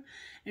sorrow, and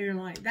you're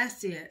like,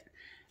 that's it.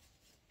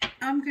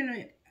 I'm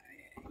gonna,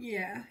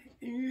 yeah.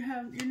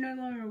 And you no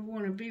longer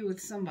want to be with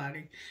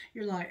somebody.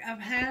 You're like, I've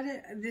had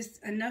it. This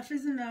enough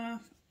is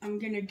enough. I'm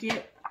gonna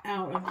get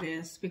out of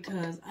this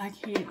because I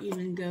can't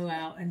even go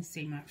out and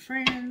see my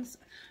friends.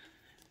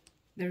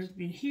 There's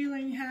been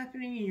healing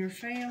happening in your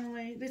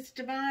family. It's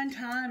divine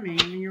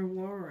timing, and you're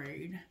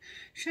worried.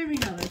 Show me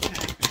how that's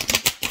happening.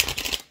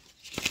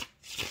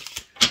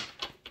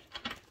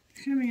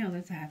 Show me how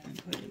that's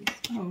happened, please.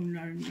 Oh,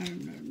 no, no,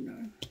 no,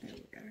 no. There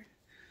we go.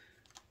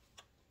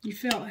 You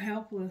felt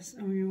helpless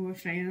and you were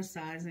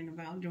fantasizing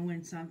about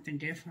doing something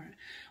different.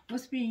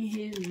 What's being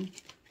hidden?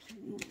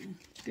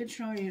 Good,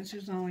 strong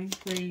answers only,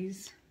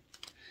 please.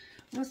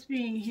 What's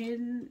being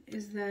hidden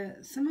is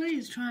that somebody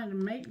is trying to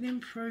make them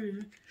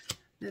prove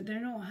that they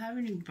don't have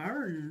any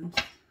burdens.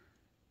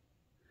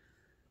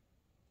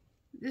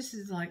 This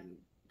is like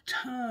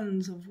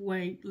tons of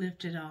weight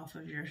lifted off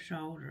of your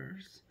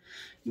shoulders.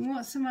 You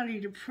want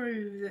somebody to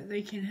prove that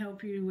they can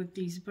help you with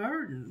these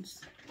burdens.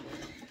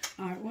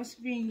 Alright, what's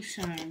being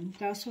shown?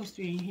 That's what's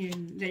being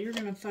hidden. That you're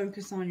going to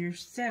focus on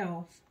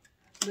yourself,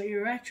 but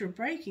you're at your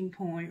breaking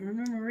point.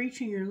 Remember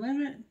reaching your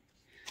limit?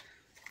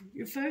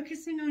 You're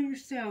focusing on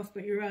yourself,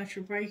 but you're at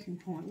your breaking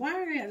point. Why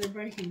are you at the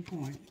breaking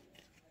point?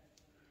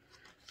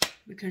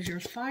 Because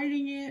you're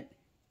fighting it,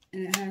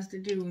 and it has to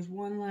do with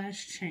one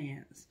last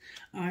chance.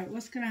 Alright,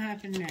 what's going to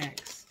happen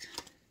next?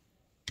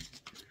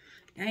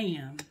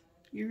 Damn.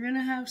 You're going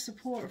to have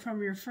support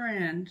from your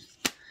friend,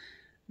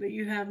 but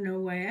you have no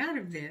way out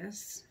of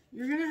this.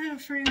 You're going to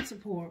have friend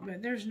support,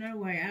 but there's no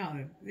way out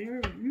of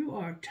it. You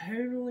are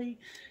totally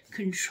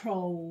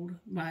controlled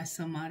by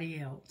somebody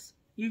else.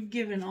 You've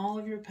given all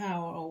of your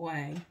power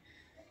away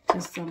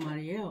to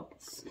somebody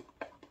else.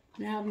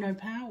 You have no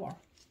power.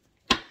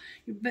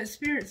 But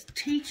Spirit's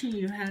teaching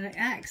you how to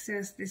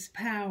access this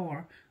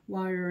power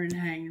while you're in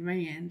Hanged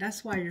Man.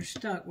 That's why you're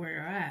stuck where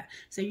you're at.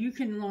 So you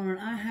can learn,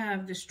 I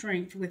have the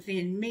strength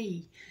within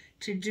me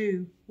to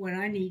do what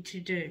I need to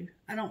do.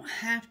 I don't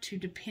have to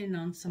depend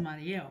on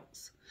somebody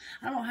else.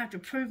 I don't have to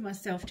prove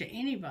myself to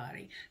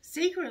anybody.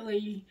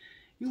 Secretly,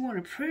 you want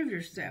to prove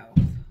yourself,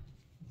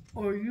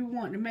 or you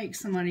want to make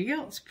somebody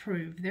else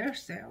prove their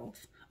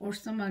self, or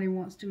somebody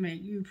wants to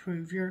make you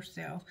prove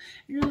yourself.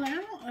 And you're like,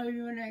 I don't owe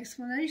you an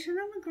explanation.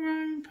 I'm a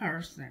grown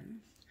person.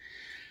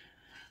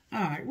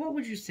 Alright, what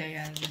would you say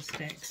out of this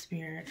deck,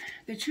 Spirit?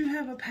 That you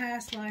have a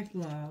past life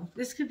love.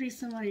 This could be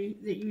somebody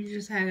that you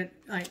just had,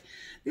 like,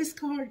 this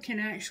card can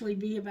actually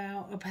be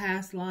about a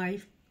past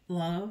life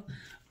love,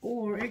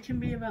 or it can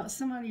be about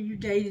somebody you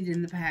dated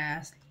in the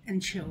past and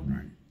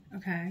children,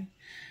 okay?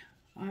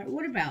 Alright,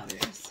 what about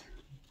this?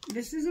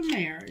 This is a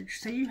marriage.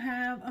 So you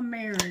have a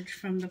marriage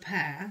from the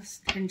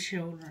past and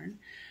children.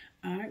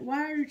 Alright,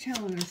 why are you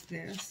telling us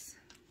this?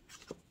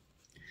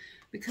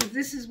 Because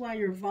this is why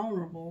you're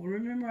vulnerable.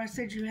 Remember I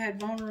said you had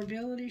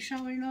vulnerability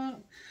showing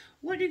up?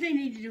 What do they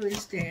need to do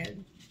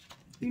instead?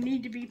 You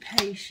need to be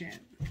patient.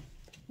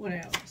 What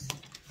else?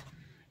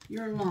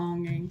 You're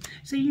longing.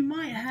 So you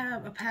might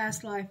have a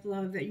past life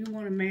love that you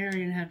want to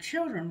marry and have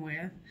children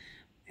with.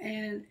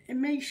 And it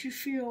makes you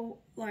feel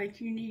like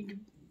you need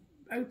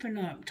to open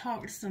up,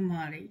 talk to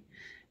somebody.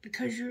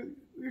 Because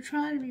you're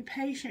trying to be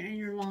patient and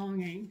you're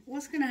longing.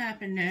 What's going to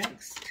happen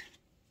next?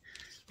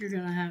 You're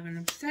going to have an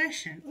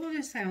obsession. Oh,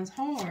 this sounds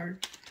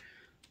hard.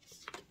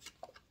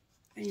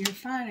 And your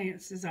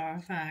finances are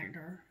a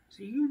factor.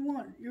 So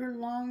you're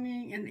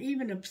longing and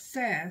even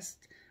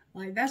obsessed.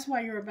 Like, that's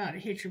why you're about to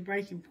hit your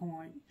breaking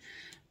point.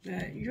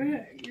 But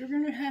you're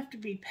going to have to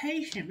be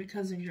patient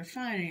because of your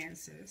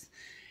finances.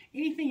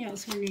 Anything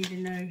else we need to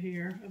know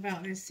here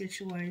about this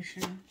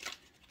situation?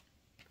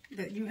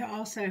 That you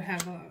also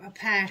have a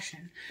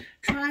passion.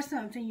 Try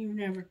something you've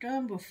never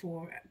done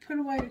before. Put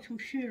away the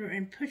computer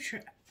and put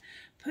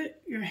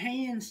your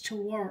hands to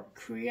work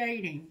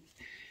creating.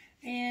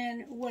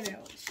 And what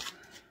else?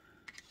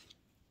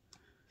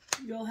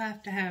 You'll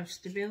have to have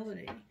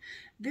stability.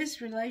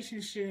 This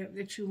relationship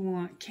that you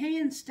want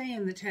can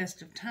stand the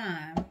test of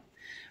time.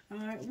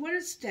 Alright, what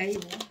is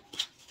stable?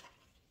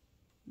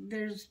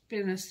 There's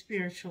been a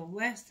spiritual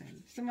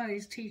lesson.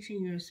 Somebody's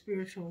teaching you a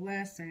spiritual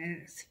lesson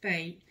and it's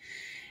fate.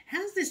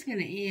 How's this going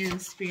to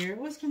end, Spirit?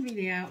 What's going to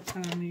be the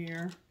outcome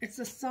here? It's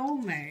a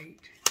soulmate.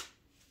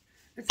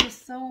 It's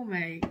a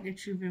soulmate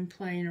that you've been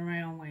playing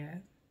around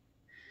with.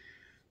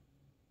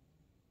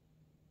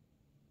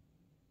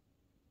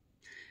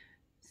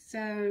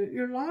 So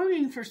you're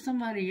longing for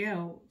somebody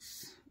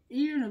else,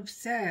 even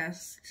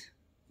obsessed,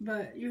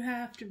 but you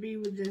have to be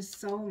with this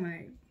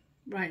soulmate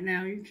right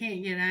now. You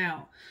can't get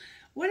out.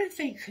 What if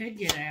they could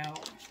get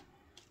out?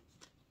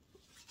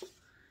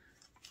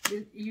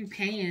 You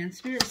can.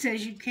 Spirit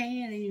says you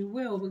can and you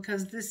will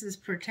because this is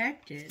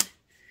protected.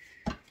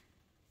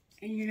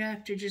 And you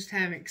have to just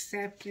have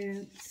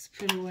acceptance,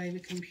 put away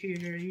the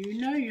computer. You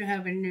know you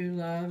have a new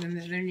love and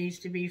that there needs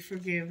to be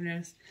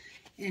forgiveness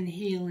and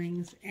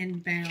healings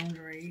and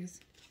boundaries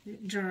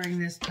during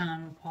this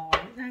time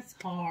apart. That's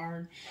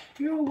hard.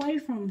 You're away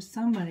from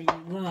somebody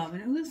you love.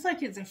 And it looks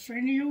like it's a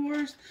friend of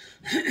yours.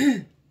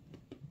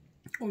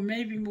 Or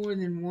maybe more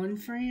than one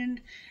friend.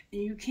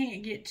 And you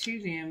can't get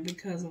to them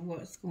because of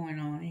what's going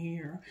on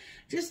here.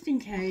 Just in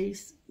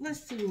case,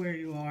 let's see where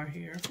you are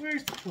here.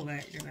 Where's the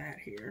collective at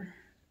here?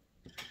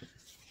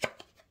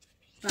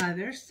 By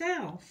their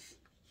self.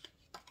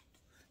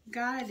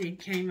 Guided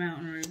came out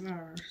in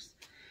reverse.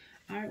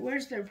 Alright,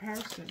 where's their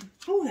person?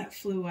 Oh, that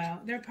flew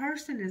out. Their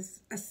person is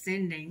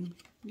ascending,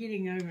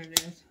 getting over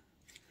this,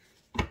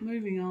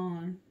 moving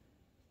on,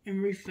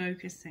 and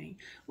refocusing.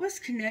 What's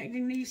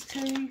connecting these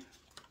two?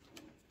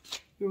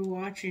 You're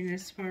watching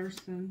this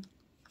person.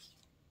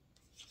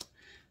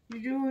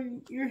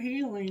 You're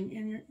healing,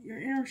 and your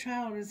inner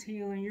child is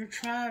healing. Your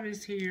tribe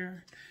is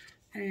here,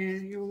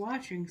 and you're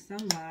watching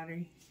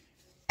somebody.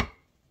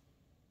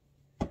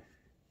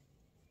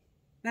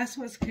 That's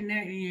what's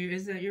connecting you,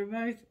 is that you're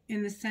both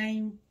in the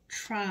same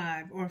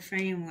tribe or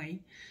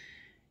family.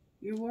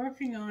 You're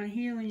working on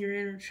healing your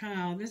inner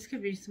child. This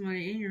could be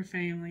somebody in your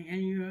family,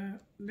 and you're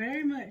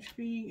very much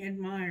being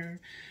admired.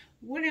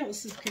 What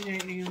else is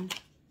connecting them?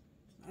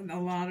 A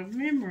lot of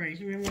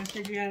memories. Remember I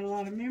said you had a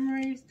lot of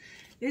memories?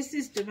 This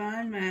is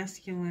divine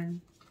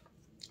masculine,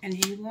 and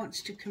he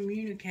wants to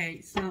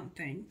communicate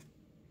something,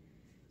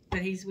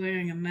 but he's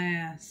wearing a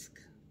mask.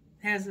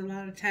 Has a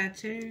lot of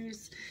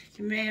tattoos.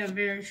 He may have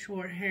very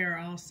short hair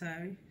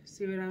also.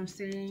 See what I'm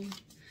seeing?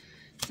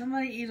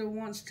 Somebody either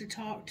wants to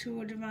talk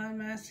to a divine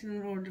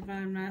masculine or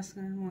divine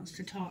masculine wants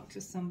to talk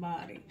to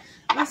somebody.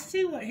 Let's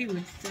see what he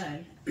would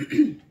say.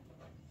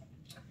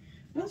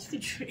 What's the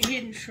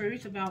hidden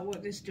truth about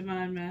what this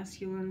divine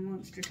masculine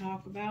wants to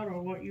talk about,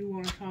 or what you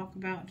want to talk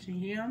about to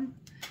him?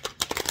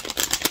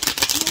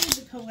 What would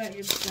the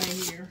collective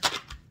say here?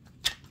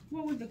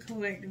 What would the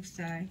collective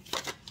say?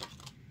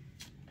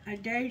 I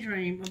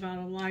daydream about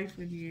a life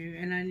with you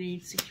and I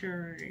need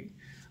security.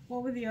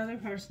 What would the other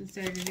person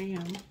say to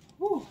them?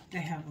 Oh, they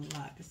have a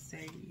lot to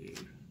say to you.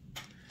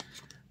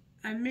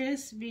 I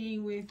miss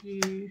being with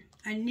you.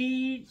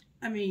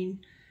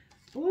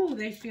 Oh,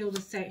 they feel the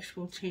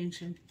sexual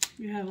tension.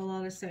 You have a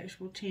lot of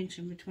sexual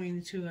tension between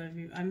the two of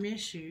you. I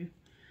miss you.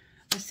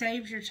 I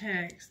saved your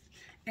text,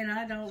 and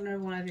I don't know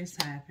why this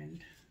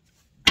happened.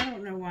 I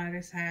don't know why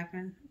this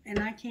happened, and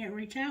I can't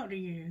reach out to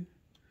you.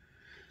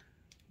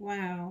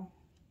 Wow.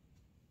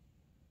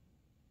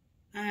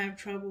 I have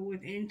trouble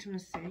with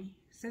intimacy.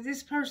 So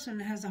this person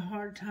has a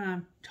hard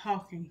time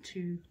talking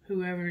to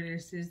whoever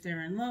this is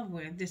they're in love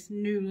with, this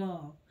new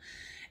love.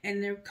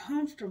 And they're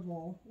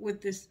comfortable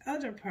with this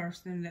other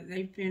person that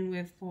they've been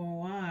with for a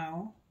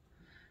while.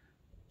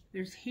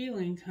 There's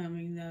healing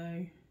coming,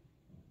 though.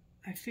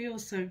 I feel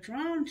so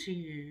drawn to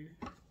you.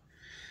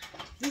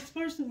 This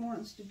person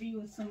wants to be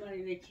with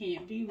somebody they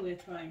can't be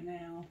with right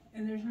now.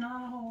 And there's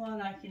not a whole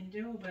lot I can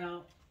do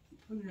about,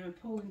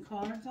 pulling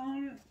cards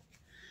on it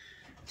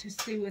to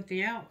see what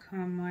the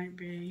outcome might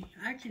be.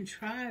 I can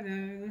try,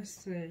 though. Let's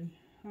see.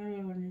 What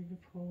do I need to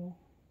pull?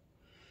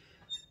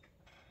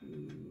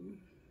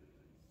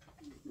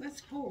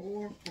 Let's pull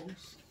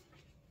oracles.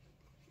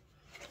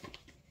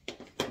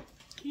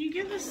 Can you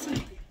give us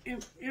some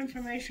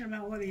information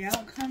about what the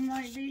outcome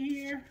might be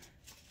here?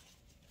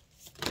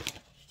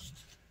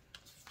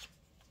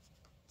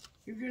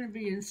 You're going to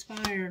be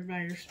inspired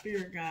by your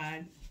spirit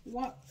guide.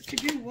 What to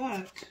do?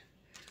 What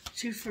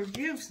to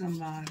forgive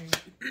somebody?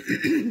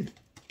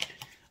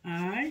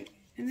 All right,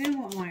 and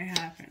then what might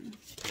happen?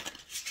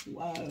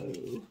 Whoa.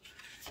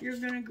 You're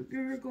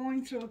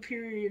going through a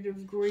period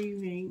of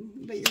grieving,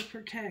 but you're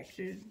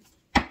protected.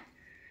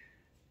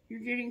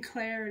 You're getting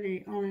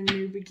clarity on a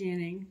new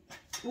beginning.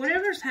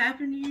 Whatever's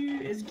happened to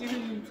you is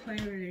giving you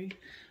clarity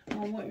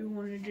on what you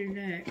want to do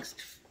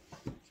next.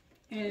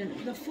 And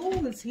the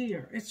Fool is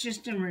here. It's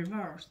just in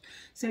reverse.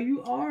 So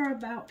you are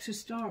about to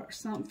start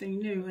something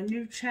new, a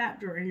new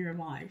chapter in your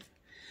life.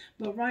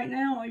 But right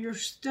now you're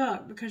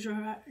stuck because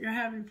you're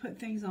having to put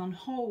things on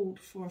hold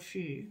for a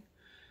few.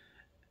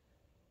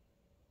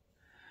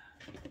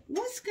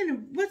 What's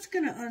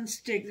gonna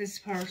unstick this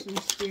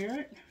person's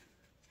spirit?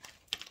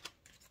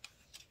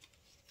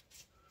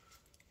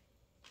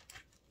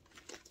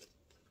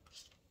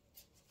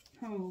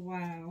 Oh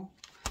wow.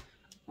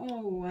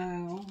 Oh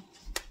wow.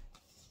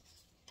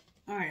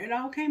 Alright, it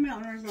all came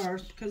out in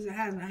reverse because it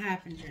hasn't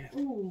happened yet.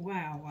 Oh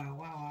wow, wow, wow,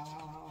 wow,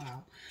 wow,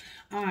 wow.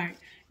 Alright,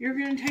 you're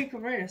gonna take a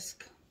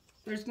risk.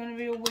 There's gonna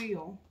be a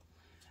wheel.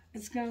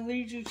 It's going to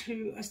lead you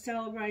to a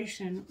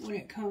celebration when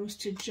it comes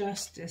to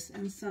justice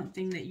and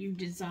something that you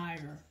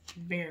desire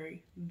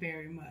very,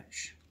 very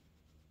much.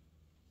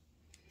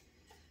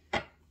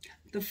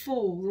 The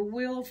Fool, the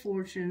Wheel of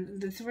Fortune,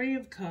 the Three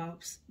of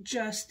Cups,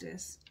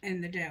 Justice,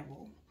 and the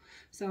Devil.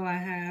 So I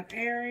have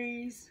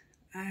Aries,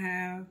 I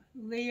have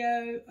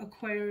Leo,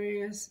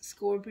 Aquarius,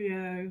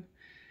 Scorpio,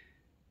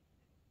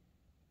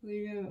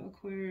 Leo,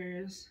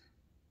 Aquarius,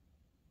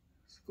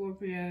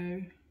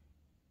 Scorpio,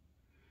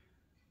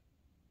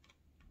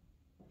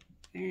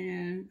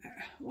 and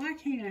why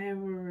can't I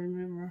ever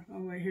remember? Oh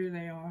wait, here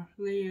they are.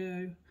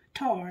 Leo,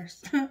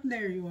 Taurus.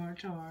 There you are,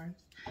 Taurus.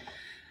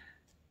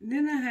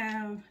 Then I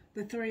have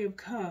the Three of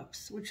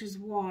Cups, which is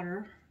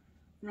water.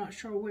 I'm not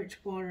sure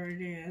which water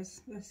it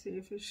is. Let's see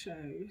if it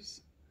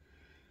shows.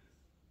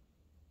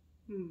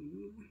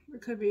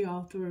 It could be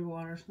all three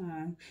water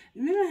signs.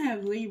 And then I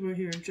have Libra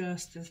here,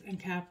 Justice, and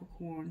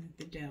Capricorn,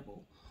 the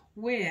Devil,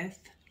 with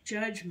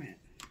Judgment.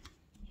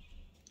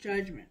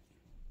 Judgment.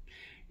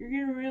 You're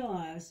going to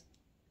realize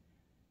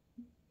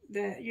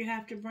that you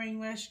have to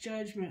bring less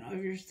judgment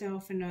of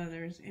yourself and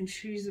others and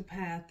choose a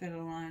path that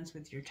aligns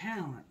with your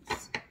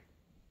talents.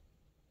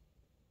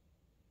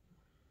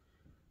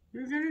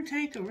 You're going to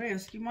take a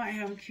risk. You might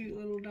have a cute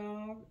little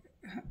dog.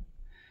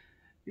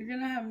 You're going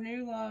to have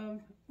new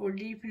love or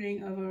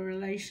deepening of a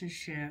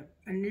relationship,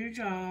 a new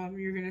job.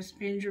 You're going to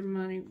spend your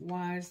money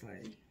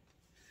wisely.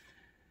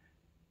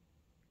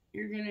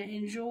 You're going to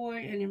enjoy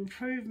an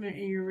improvement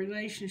in your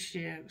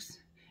relationships.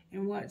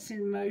 And what's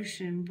in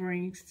motion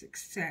brings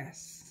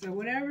success. So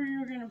whatever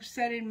you're going to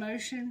set in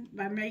motion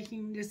by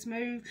making this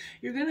move,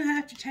 you're going to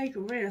have to take a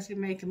risk and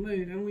make a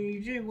move. And when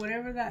you do,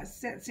 whatever that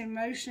sets in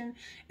motion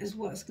is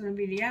what's going to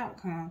be the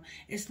outcome.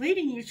 It's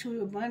leading you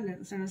to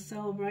abundance and a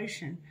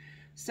celebration,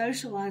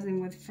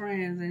 socializing with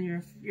friends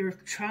and your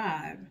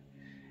tribe,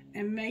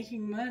 and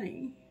making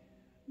money,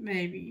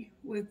 maybe,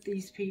 with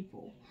these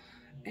people.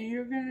 And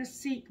you're going to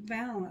seek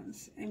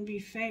balance and be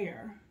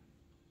fair.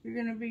 You're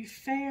going to be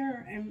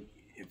fair in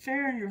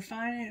your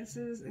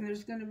finances, and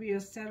there's going to be a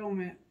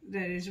settlement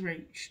that is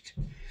reached.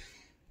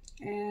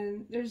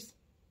 And there's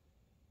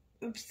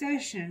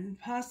obsession,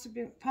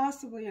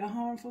 possibly a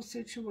harmful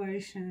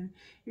situation.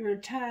 You're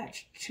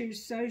attached to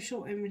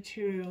social and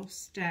material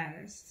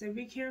status, so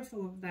be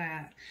careful of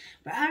that.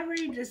 But I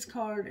read this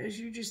card as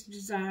you just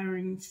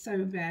desiring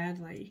so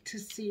badly to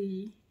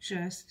see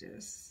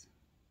justice,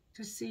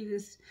 to see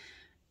this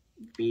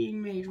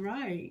being made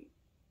right.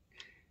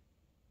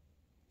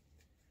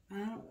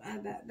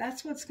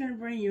 That's what's going to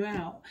bring you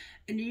out.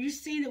 And do you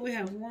see that we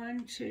have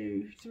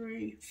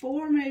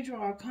 4 major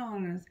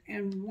arcanas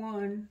and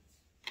 1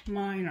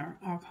 minor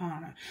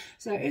arcana.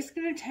 So it's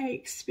going to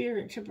take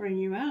Spirit to bring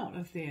you out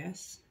of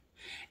this.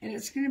 And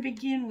it's going to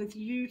begin with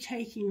you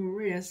taking a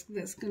risk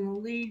that's going to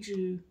lead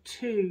you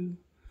to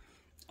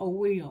a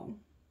wheel.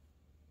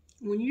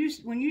 When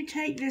you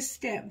take this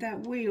step,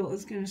 that wheel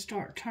is going to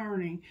start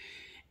turning.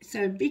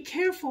 So be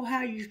careful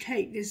how you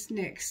take this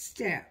next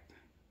step.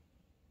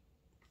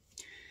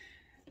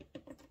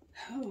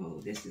 Oh,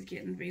 this is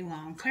getting to be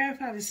long.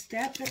 Clarify the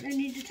step that they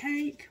need to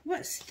take.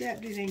 What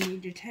step do they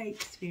need to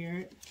take,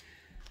 Spirit?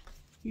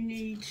 You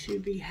need to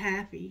be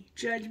happy.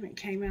 Judgment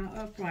came out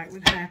upright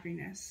with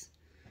happiness.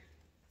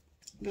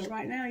 But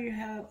right now you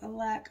have a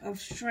lack of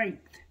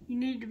strength. You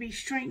need to be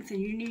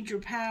strengthened. You need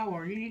your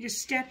power. You need to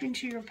step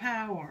into your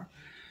power.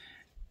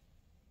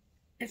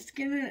 This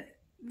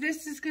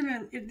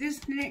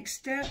next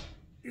step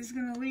is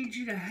gonna lead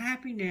you to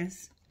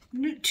happiness.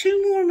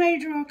 2 more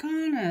major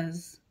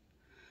arcanas.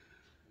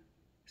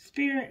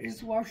 Spirit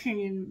is working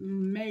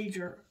in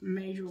major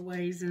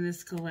ways in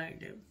this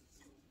collective.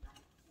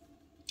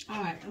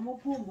 Alright, I'm going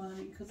to pull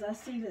money because I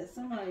see that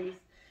somebody's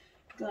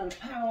got a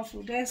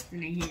powerful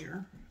destiny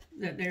here.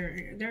 That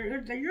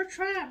you're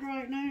trapped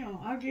right now.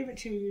 I'll give it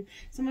to you.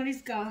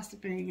 Somebody's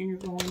gossiping and you're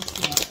going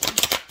slow.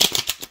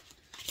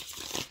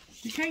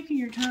 You're taking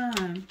your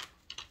time.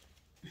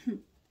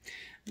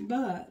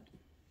 But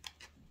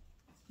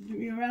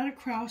you're at a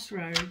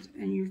crossroads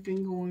and you've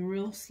been going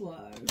real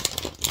slow.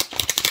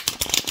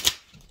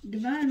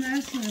 Divine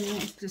Masculine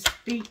wants to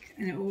speak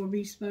and it will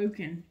be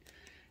spoken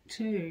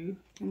to.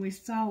 And we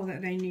saw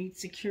that they need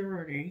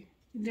security.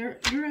 You're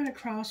at a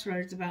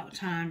crossroads about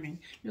timing.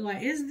 You're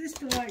like, is this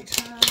the right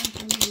time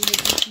for me to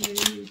make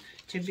this move,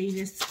 to be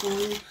this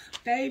school?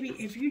 Baby,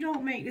 if you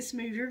don't make this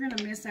move, you're going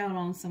to miss out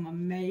on some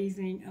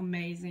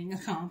amazing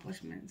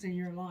accomplishments in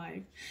your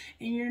life.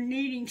 And you're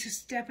needing to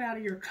step out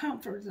of your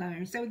comfort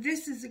zone. So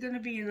this is going to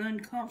be an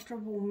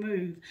uncomfortable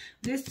move.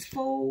 This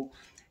fool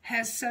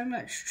has so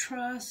much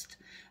trust.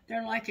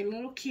 They're like a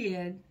little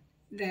kid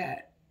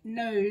that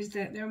knows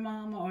that their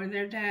mama or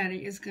their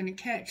daddy is going to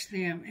catch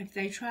them. If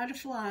they try to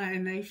fly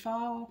and they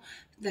fall,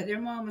 that their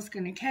mama's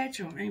going to catch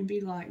them and be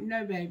like,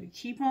 no, baby,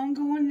 keep on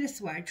going this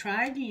way.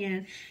 Try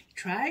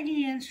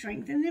again,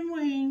 strengthen them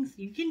wings.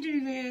 You can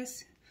do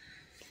this.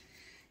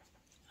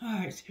 All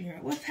right,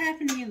 Spirit, what's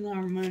happening in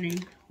our money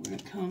when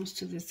it comes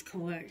to this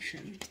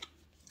collection?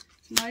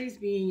 Somebody's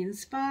being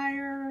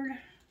inspired.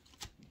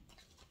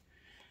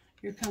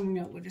 You're coming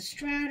up with a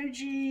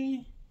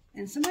strategy.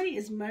 And somebody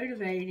is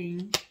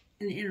motivating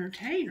an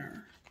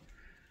entertainer.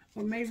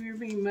 Or maybe you're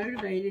being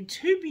motivated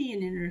to be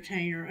an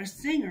entertainer, a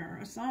singer,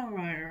 a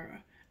songwriter,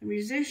 a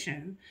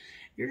musician.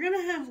 You're going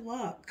to have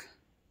luck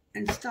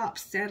and stop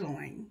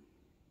settling.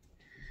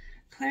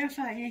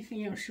 Clarify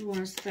anything else you want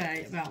to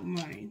say about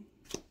money.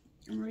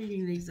 I'm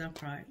reading these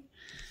upright.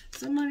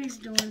 Somebody's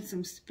doing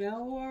some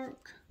spell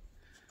work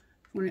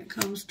when it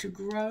comes to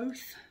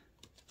growth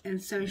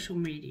and social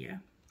media.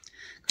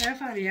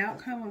 Clarify the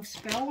outcome of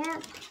spell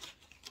work.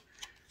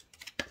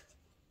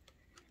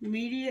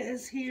 Media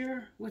is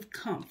here with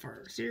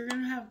comfort. So you're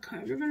going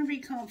to be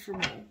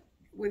comfortable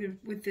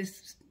with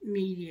this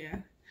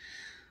media.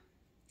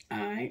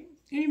 Alright.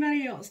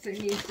 Anybody else that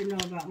needs to know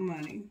about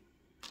money?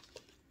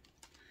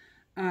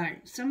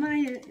 Alright.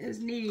 Somebody is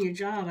needing a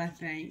job, I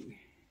think.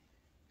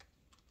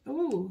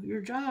 Oh, your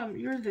job,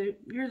 you're the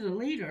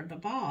leader, the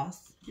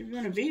boss. You're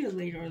going to be the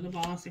leader or the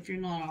boss if you're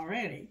not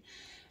already.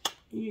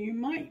 You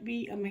might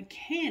be a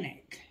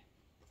mechanic.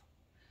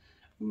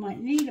 You might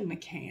need a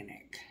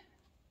mechanic.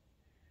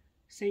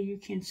 So you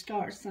can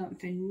start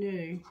something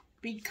new.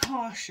 Be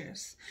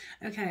cautious.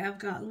 Okay, I've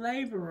got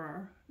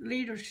laborer,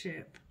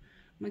 leadership,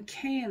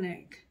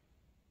 mechanic,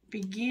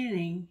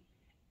 beginning,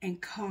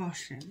 and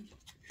caution.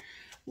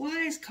 Why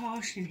is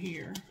caution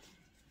here?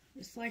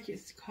 It's like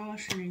it's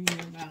cautioning you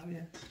about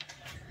it.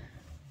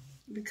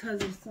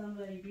 Because of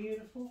somebody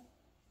beautiful?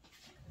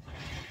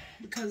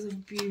 Because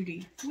of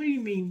beauty. What do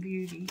you mean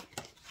beauty?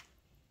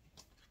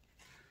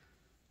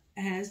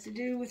 It has to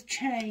do with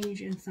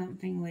change in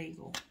something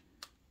legal.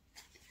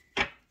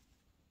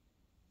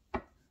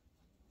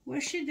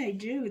 What should they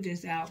do with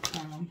this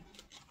outcome?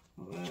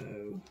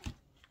 Whoa.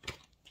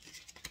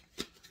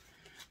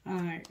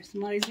 Alright,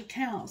 somebody's a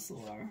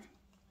counselor.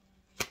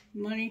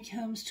 Money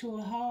comes to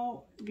a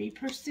halt. Be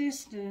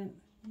persistent.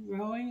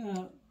 Growing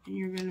up, and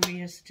you're going to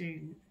be a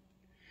student.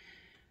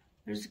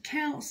 There's a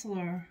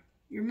counselor.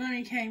 Your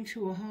money came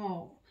to a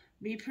halt.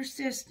 Be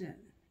persistent.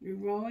 You're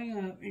growing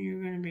up, and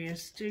you're going to be a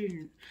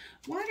student.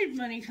 Why did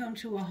money come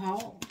to a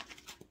halt?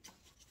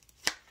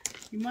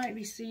 You might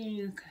be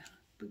seeing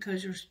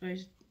because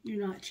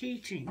you're not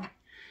teaching.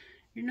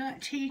 You're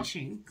not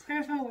teaching.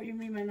 Clarify what you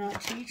mean by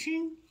not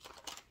teaching.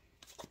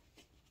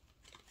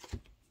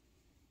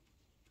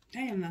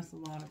 Damn, that's a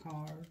lot of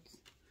cards.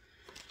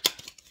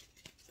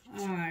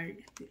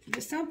 Alright.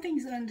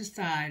 Something's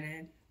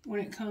undecided when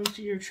it comes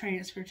to your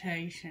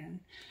transportation.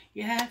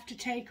 You have to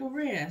take a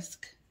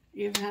risk.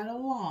 You've had a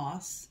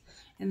loss.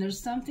 And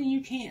there's something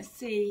you can't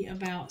see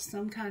about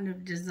some kind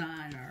of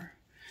designer.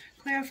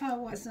 Clarify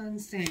what's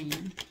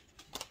unseen.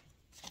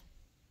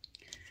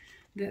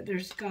 that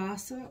there's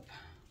gossip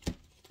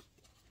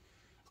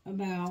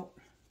about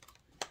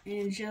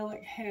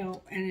angelic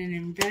help and an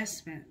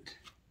investment.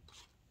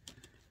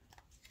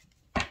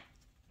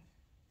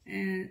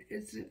 And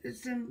it's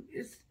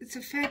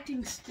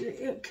affecting,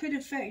 it could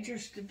affect your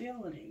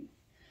stability.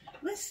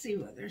 Let's see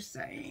what they're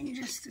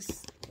saying.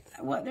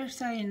 What they're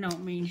saying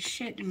don't mean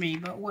shit to me,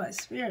 but what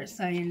Spirit's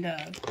saying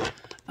does.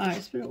 All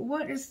right, Spirit,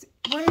 what is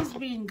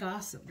being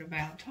gossiped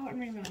about? Talk to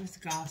me about this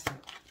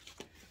gossip.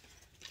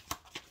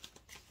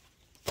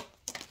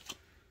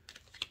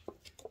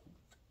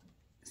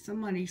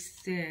 Somebody's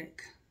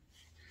sick.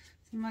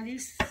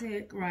 Somebody's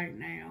sick right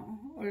now,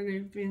 or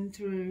they've been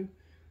through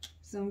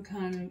some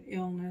kind of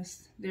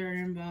illness. They're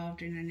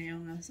involved in an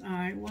illness. All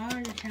right, why are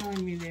you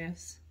telling me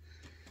this?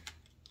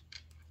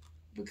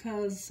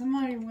 Because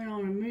somebody went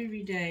on a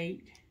movie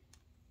date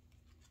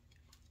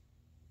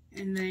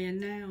and they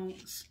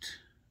announced,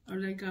 or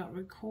they got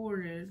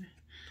recorded,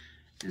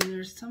 and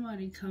there's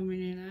somebody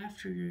coming in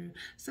after you.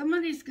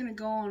 Somebody's going to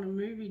go on a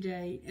movie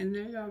date and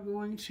they are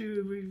going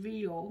to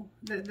reveal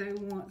that they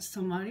want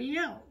somebody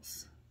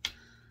else.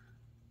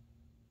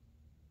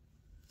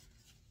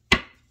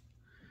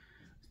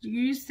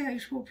 Use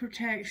sexual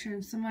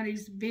protection.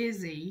 Somebody's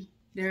busy.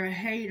 They're a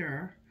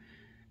hater.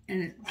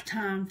 And it's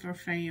time for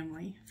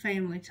family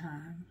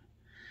time.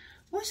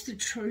 What's the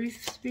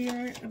truth,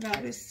 Spirit,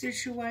 about this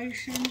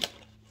situation?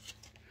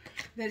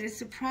 That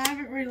it's a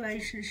private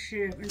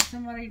relationship and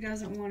somebody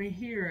doesn't want to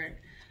hear it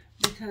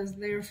because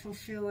they're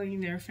fulfilling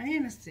their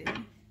fantasy.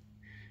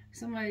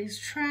 Somebody's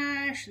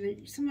trash,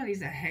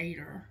 somebody's a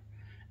hater,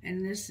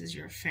 and this is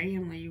your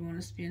family you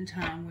want to spend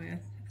time with.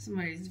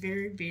 Somebody's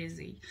very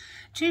busy.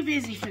 Too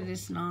busy for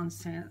this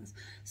nonsense.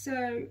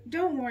 So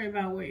don't worry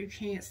about what you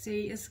can't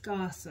see. It's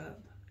gossip.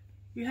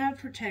 You have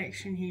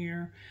protection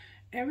here.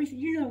 Everything,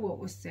 you know what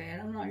was said.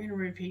 I'm not going to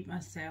repeat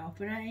myself,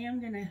 but I am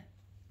going to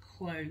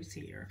close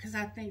here because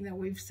I think that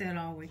we've said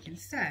all we can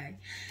say.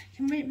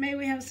 May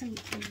we have some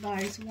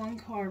advice? One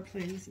card,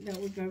 please, that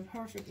would go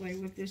perfectly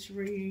with this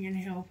reading and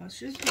help us.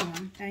 Just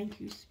one.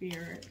 Thank you,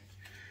 Spirit.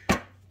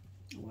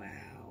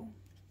 Wow.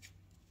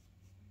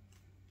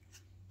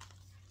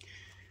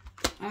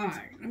 All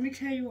right, let me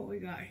tell you what we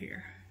got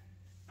here.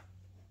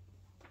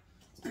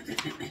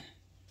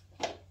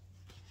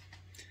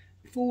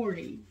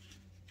 40.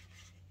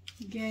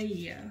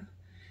 Gaia.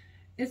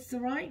 It's the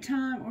right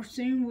time, or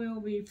soon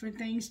will be, for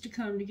things to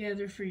come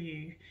together for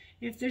you.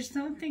 If there's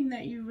something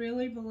that you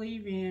really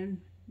believe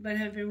in, but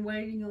have been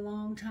waiting a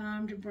long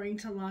time to bring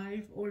to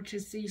life or to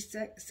see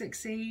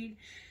succeed,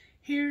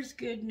 here's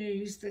good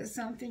news that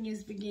something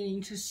is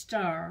beginning to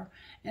stir,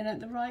 and at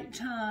the right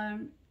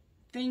time,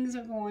 things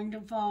are going to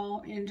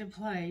fall into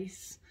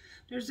place.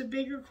 There's a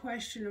bigger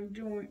question of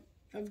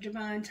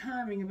divine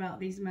timing about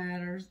these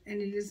matters, and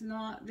it is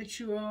not that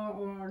you are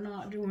or are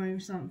not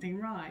doing something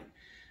right.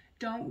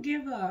 Don't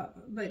give up,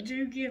 but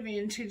do give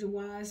in to the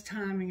wise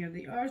timing of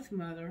the Earth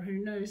Mother, who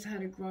knows how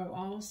to grow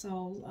all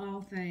souls,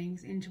 all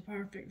things, into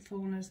perfect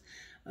fullness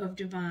of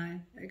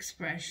divine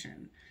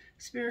expression.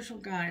 Spiritual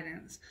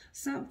guidance.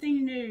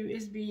 Something new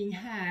is being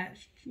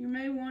hatched. You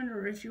may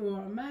wonder if you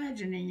are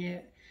imagining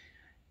it,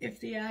 if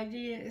the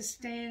idea is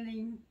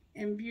standing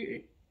and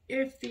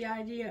if the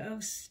idea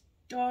of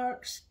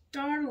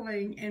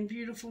startling and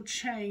beautiful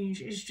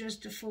change is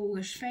just a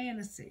foolish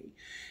fantasy.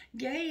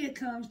 Gaia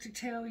comes to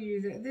tell you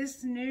that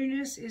this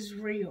newness is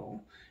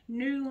real.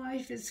 New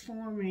life is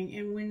forming,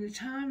 and when the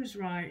time is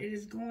right, it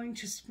is going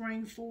to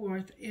spring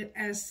forth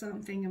as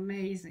something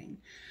amazing.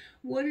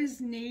 What is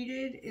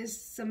needed is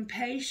some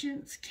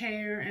patience,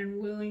 care,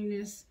 and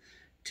willingness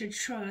to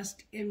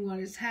trust in what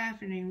is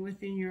happening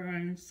within your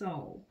own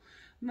soul.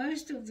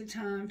 Most of the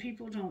time,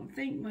 people don't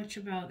think much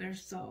about their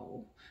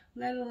soul,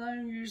 let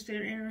alone use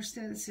their inner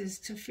senses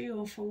to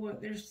feel for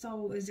what their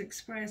soul is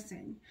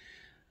expressing.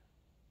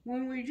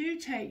 When we do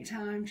take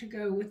time to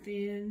go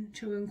within,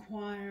 to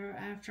inquire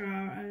after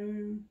our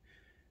own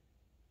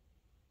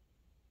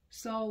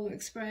soul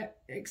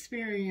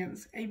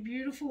experience, a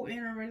beautiful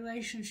inner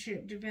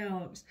relationship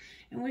develops,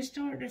 and we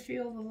start to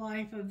feel the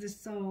life of the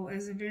soul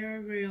as a very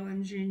real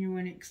and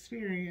genuine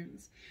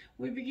experience.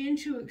 We begin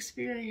to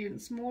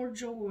experience more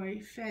joy,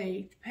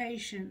 faith,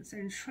 patience,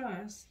 and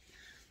trust.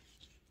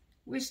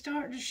 We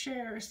start to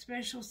share a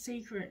special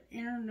secret,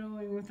 inner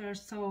knowing with our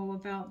soul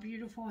about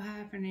beautiful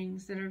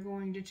happenings that are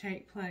going to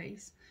take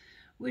place.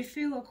 We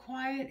feel a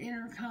quiet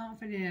inner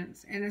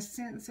confidence and a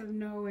sense of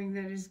knowing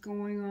that is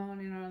going on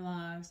in our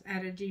lives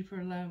at a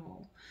deeper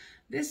level.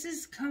 This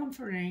is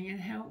comforting and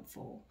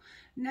helpful.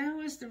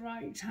 Now is the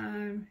right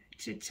time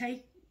to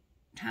take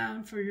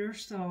time for your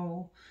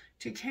soul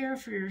to care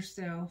for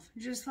yourself,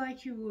 just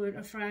like you would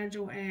a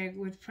fragile egg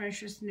with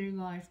precious new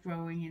life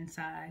growing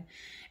inside.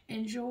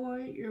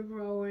 Enjoy your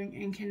growing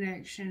and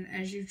connection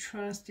as you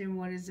trust in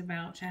what is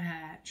about to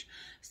hatch.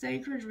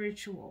 Sacred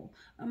ritual.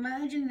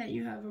 Imagine that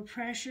you have a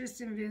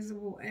precious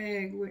invisible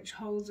egg which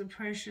holds a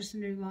precious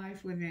new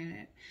life within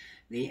it.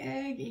 The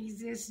egg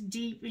exists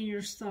deep in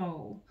your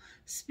soul.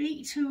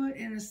 Speak to it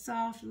in a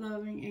soft,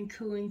 loving, and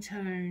cooling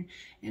tone,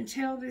 and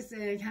tell this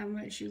egg how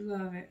much you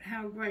love it,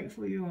 how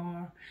grateful you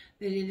are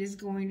that it is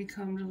going to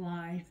come to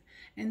life.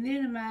 And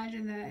then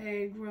imagine that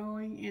egg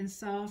growing in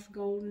soft,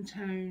 golden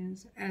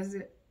tones as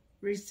it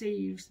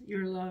receives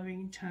your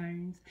loving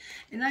tones.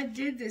 And I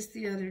did this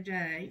the other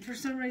day. For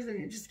some reason,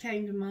 it just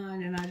came to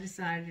mind, and I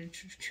decided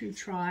to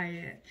try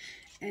it.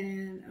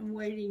 And I'm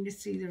waiting to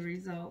see the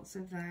results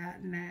of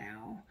that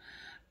now.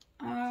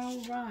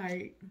 All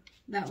right.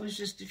 That was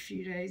just a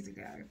few days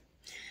ago.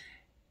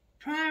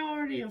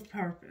 Priority of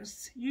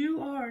purpose.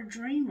 You are a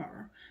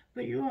dreamer,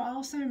 but you are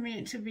also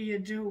meant to be a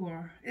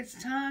doer.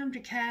 It's time to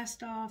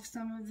cast off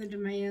some of the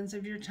demands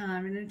of your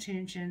time and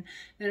attention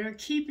that are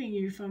keeping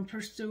you from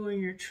pursuing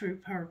your true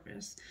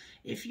purpose.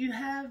 If you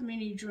have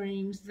many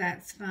dreams,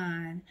 that's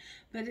fine,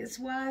 but it's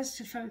wise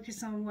to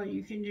focus on what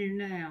you can do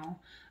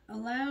now.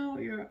 Allow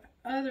your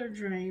other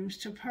dreams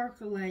to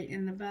percolate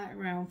in the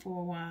background for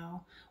a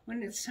while.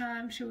 When it's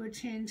time to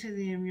attend to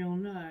them, you'll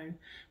know.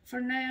 For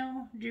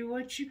now, do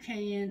what you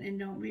can and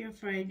don't be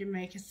afraid to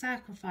make a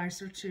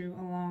sacrifice or two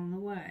along the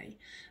way.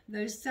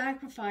 Those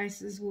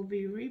sacrifices will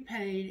be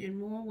repaid in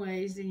more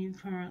ways than you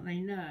currently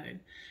know.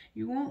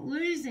 You won't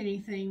lose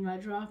anything by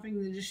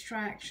dropping the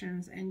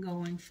distractions and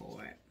going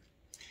for it.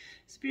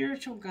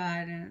 Spiritual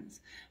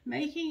guidance.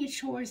 Making a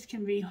choice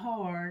can be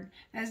hard,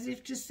 as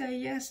if to say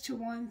yes to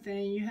one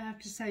thing, you have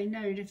to say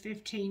no to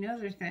 15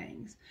 other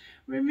things.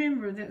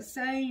 Remember that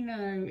saying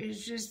no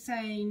is just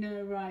saying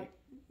no right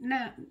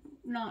now,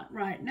 not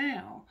right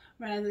now,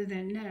 rather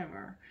than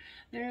never.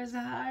 There is a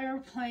higher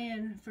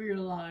plan for your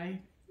life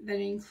that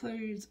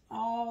includes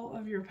all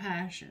of your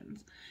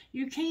passions.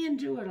 You can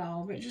do it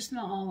all, but just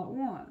not all at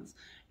once.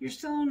 Your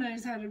soul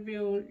knows how to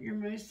build your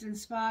most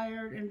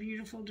inspired and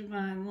beautiful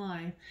divine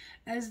life,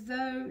 as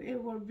though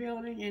it were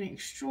building an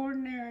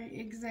extraordinary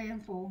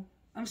example.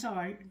 I'm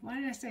sorry, why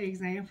did I say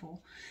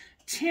example?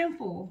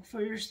 Temple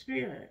for your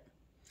spirit.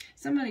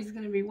 Somebody's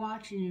going to be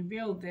watching you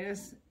build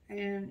this,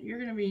 and you're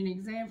going to be an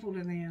example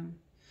to them.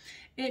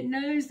 It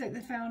knows that the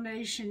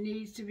foundation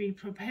needs to be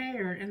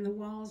prepared and the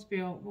walls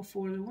built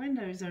before the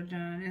windows are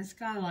done and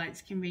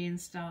skylights can be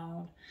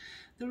installed.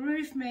 The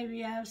roof may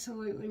be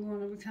absolutely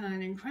one of a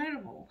kind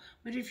incredible,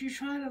 but if you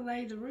try to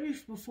lay the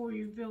roof before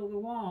you've built the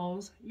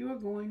walls, you're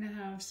going to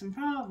have some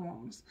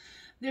problems.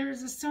 There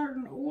is a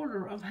certain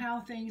order of how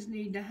things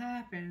need to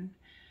happen,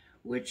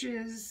 which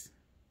the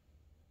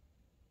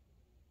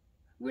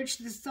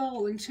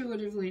soul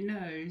intuitively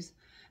knows.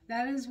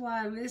 That is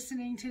why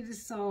listening to the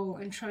soul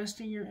and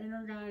trusting your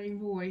inner guiding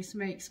voice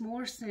makes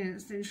more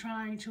sense than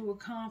trying to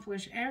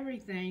accomplish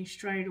everything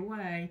straight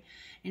away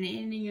and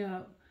ending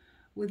up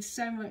with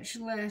so much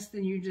less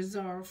than you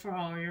deserve for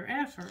all your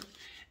effort.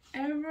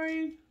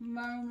 Every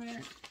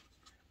moment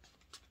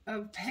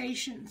of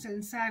patience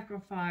and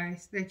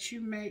sacrifice that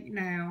you make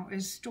now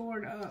is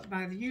stored up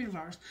by the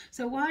universe.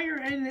 So while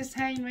you're in this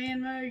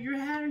hangman mode, you're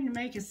having to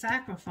make a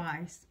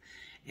sacrifice.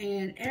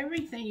 And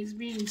everything is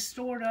being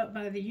stored up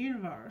by the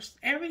universe.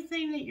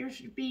 Everything that you're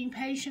being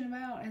patient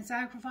about and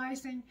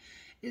sacrificing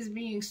is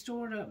being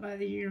stored up by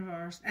the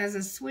universe as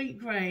a sweet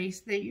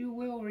grace that you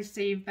will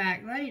receive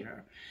back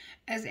later,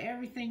 as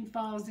everything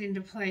falls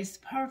into place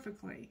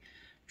perfectly.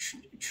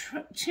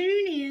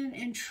 Tune in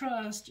and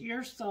trust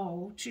your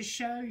soul to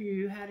show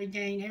you how to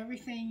gain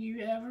everything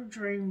you ever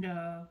dreamed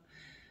of,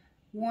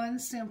 one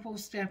simple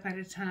step at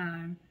a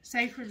time.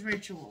 Sacred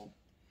ritual.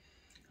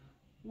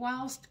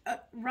 Whilst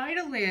write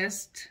a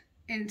list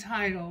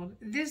entitled,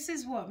 "This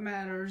is what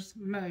matters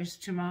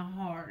most to my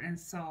heart and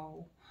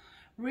soul."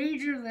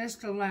 Read your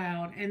list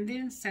aloud and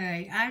then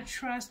say, "I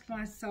trust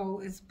my soul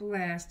is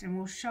blessed and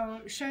will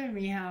show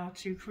me how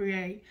to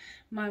create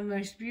my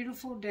most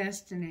beautiful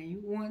destiny,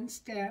 one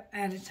step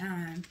at a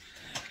time."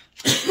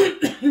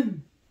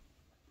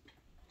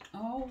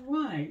 All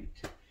right.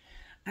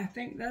 I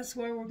think that's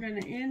where we're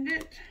going to end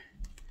it.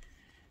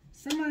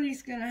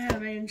 Somebody's going to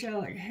have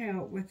angelic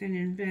help with an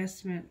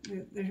investment,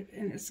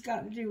 and it's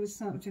got to do with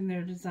something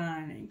they're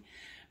designing.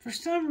 For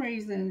some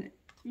reason,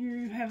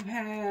 you have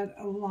had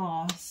a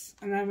loss,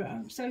 and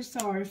I'm so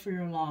sorry for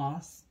your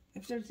loss.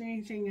 If there's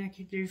anything I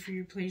could do for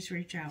you, please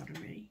reach out to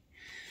me.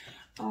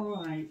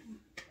 All right.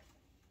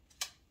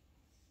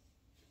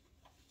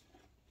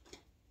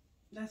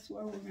 That's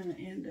where we're going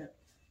to end it.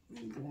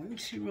 I'm going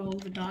to roll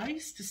the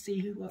dice to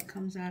see what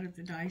comes out of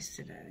the dice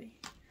today.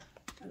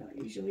 I don't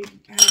usually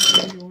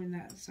have been doing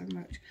that so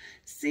much.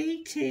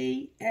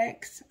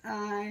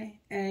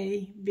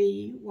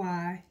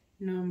 CTXIABY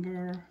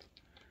number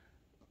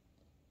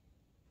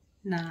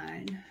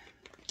 9.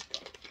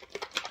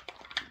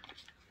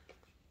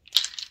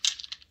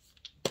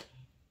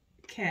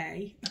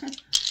 K.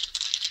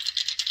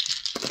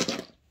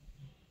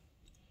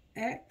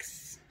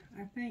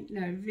 think.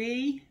 No,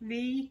 V.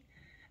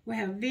 We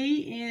have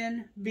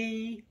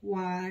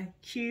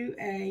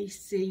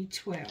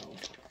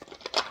VNBYQAC12.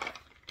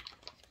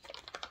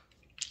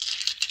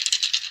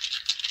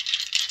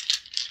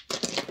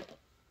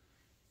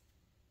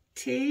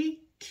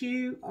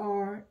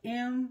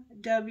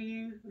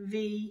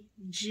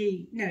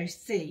 TQRMWVG. No,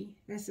 C.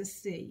 That's a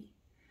C.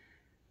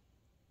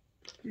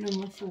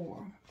 Number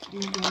 4. I'm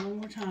going to go one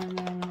more time,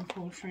 then I'm going to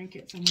pull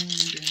trinkets and then we're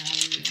going to get out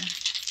of here.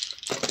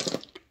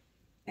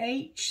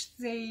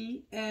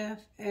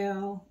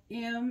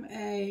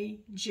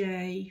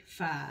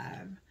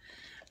 HCFLMAJ5.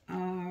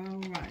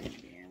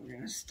 Alright, we're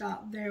going to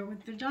stop there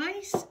with the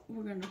dice.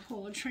 We're going to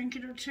pull a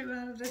trinket or two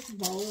out of this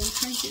bowl.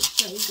 Trinkets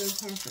that would go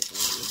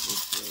perfectly with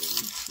this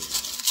reading.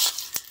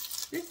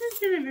 This has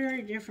been a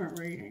very different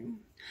reading.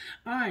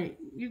 Alright,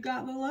 you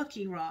got the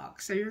lucky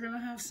rock, so you're going to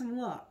have some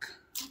luck.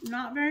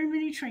 Not very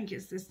many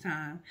trinkets this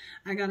time.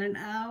 I got an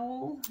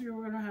owl.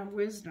 You're going to have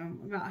wisdom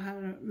about how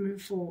to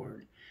move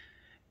forward.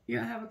 You're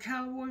going to have a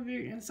cowboy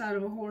boot inside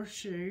of a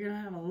horseshoe. You're going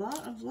to have a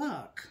lot of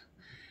luck.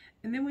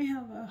 And then we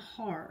have a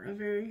heart, a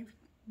very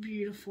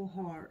beautiful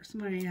heart.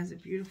 Somebody has a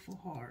beautiful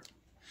heart.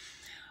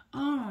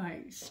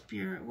 Alright,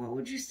 Spirit, what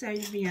would you say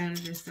to me out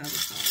of this other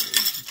card?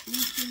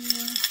 Anything you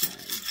want to say?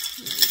 What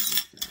would you say?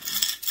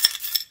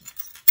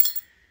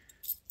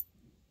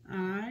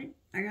 Alright,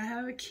 I gotta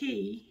have a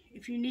key.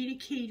 If you need a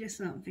key to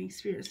something,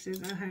 Spirit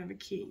says I have a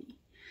key.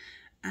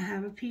 I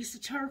have a piece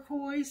of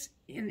turquoise,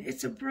 and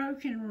it's a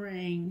broken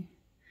ring.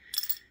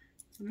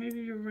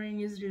 Maybe your ring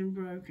has been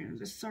broken.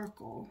 The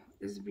circle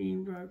is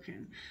being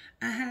broken.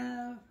 I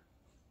have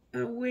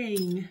a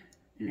wing,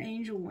 an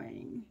angel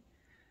wing.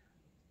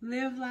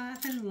 Live,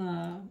 life, and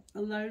love.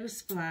 A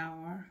lotus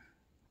flower.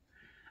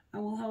 I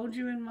will hold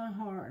you in my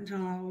heart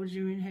until I hold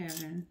you in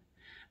heaven.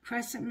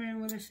 Crescent moon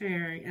with a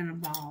fairy and a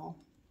ball.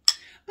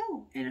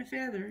 Oh, and a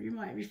feather. You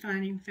might be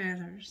finding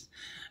feathers.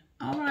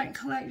 All right,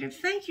 collective.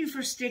 Thank you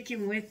for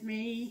sticking with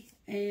me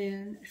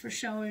and for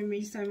showing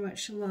me so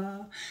much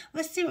love.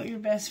 Let's see what your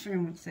best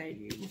friend would say to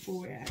you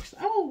before we actually...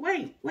 Oh,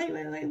 wait.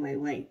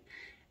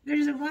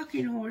 There's a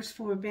rocking horse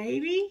for a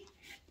baby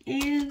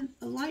and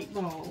a light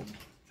bulb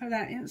for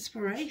that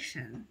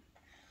inspiration.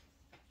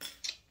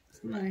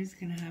 Somebody's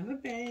going to have a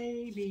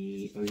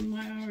baby, or you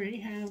might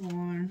already have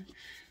one.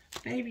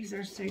 Babies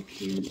are so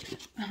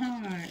cute.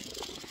 All right.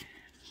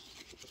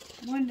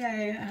 One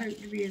day, I hope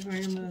to be a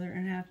grandmother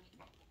and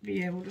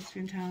be able to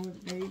spend time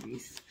with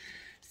babies.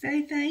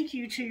 Say thank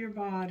you to your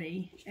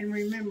body and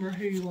remember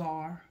who you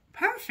are.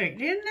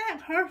 Perfect. Isn't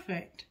that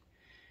perfect?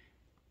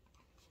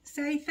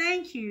 Say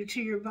thank you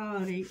to your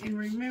body and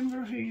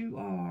remember who you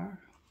are.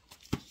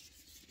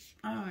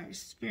 All right,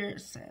 Spirit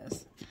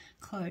says,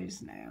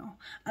 close now.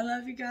 I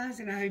love you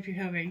guys, and I hope you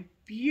have a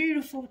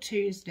beautiful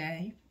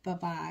Tuesday.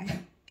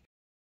 Bye-bye.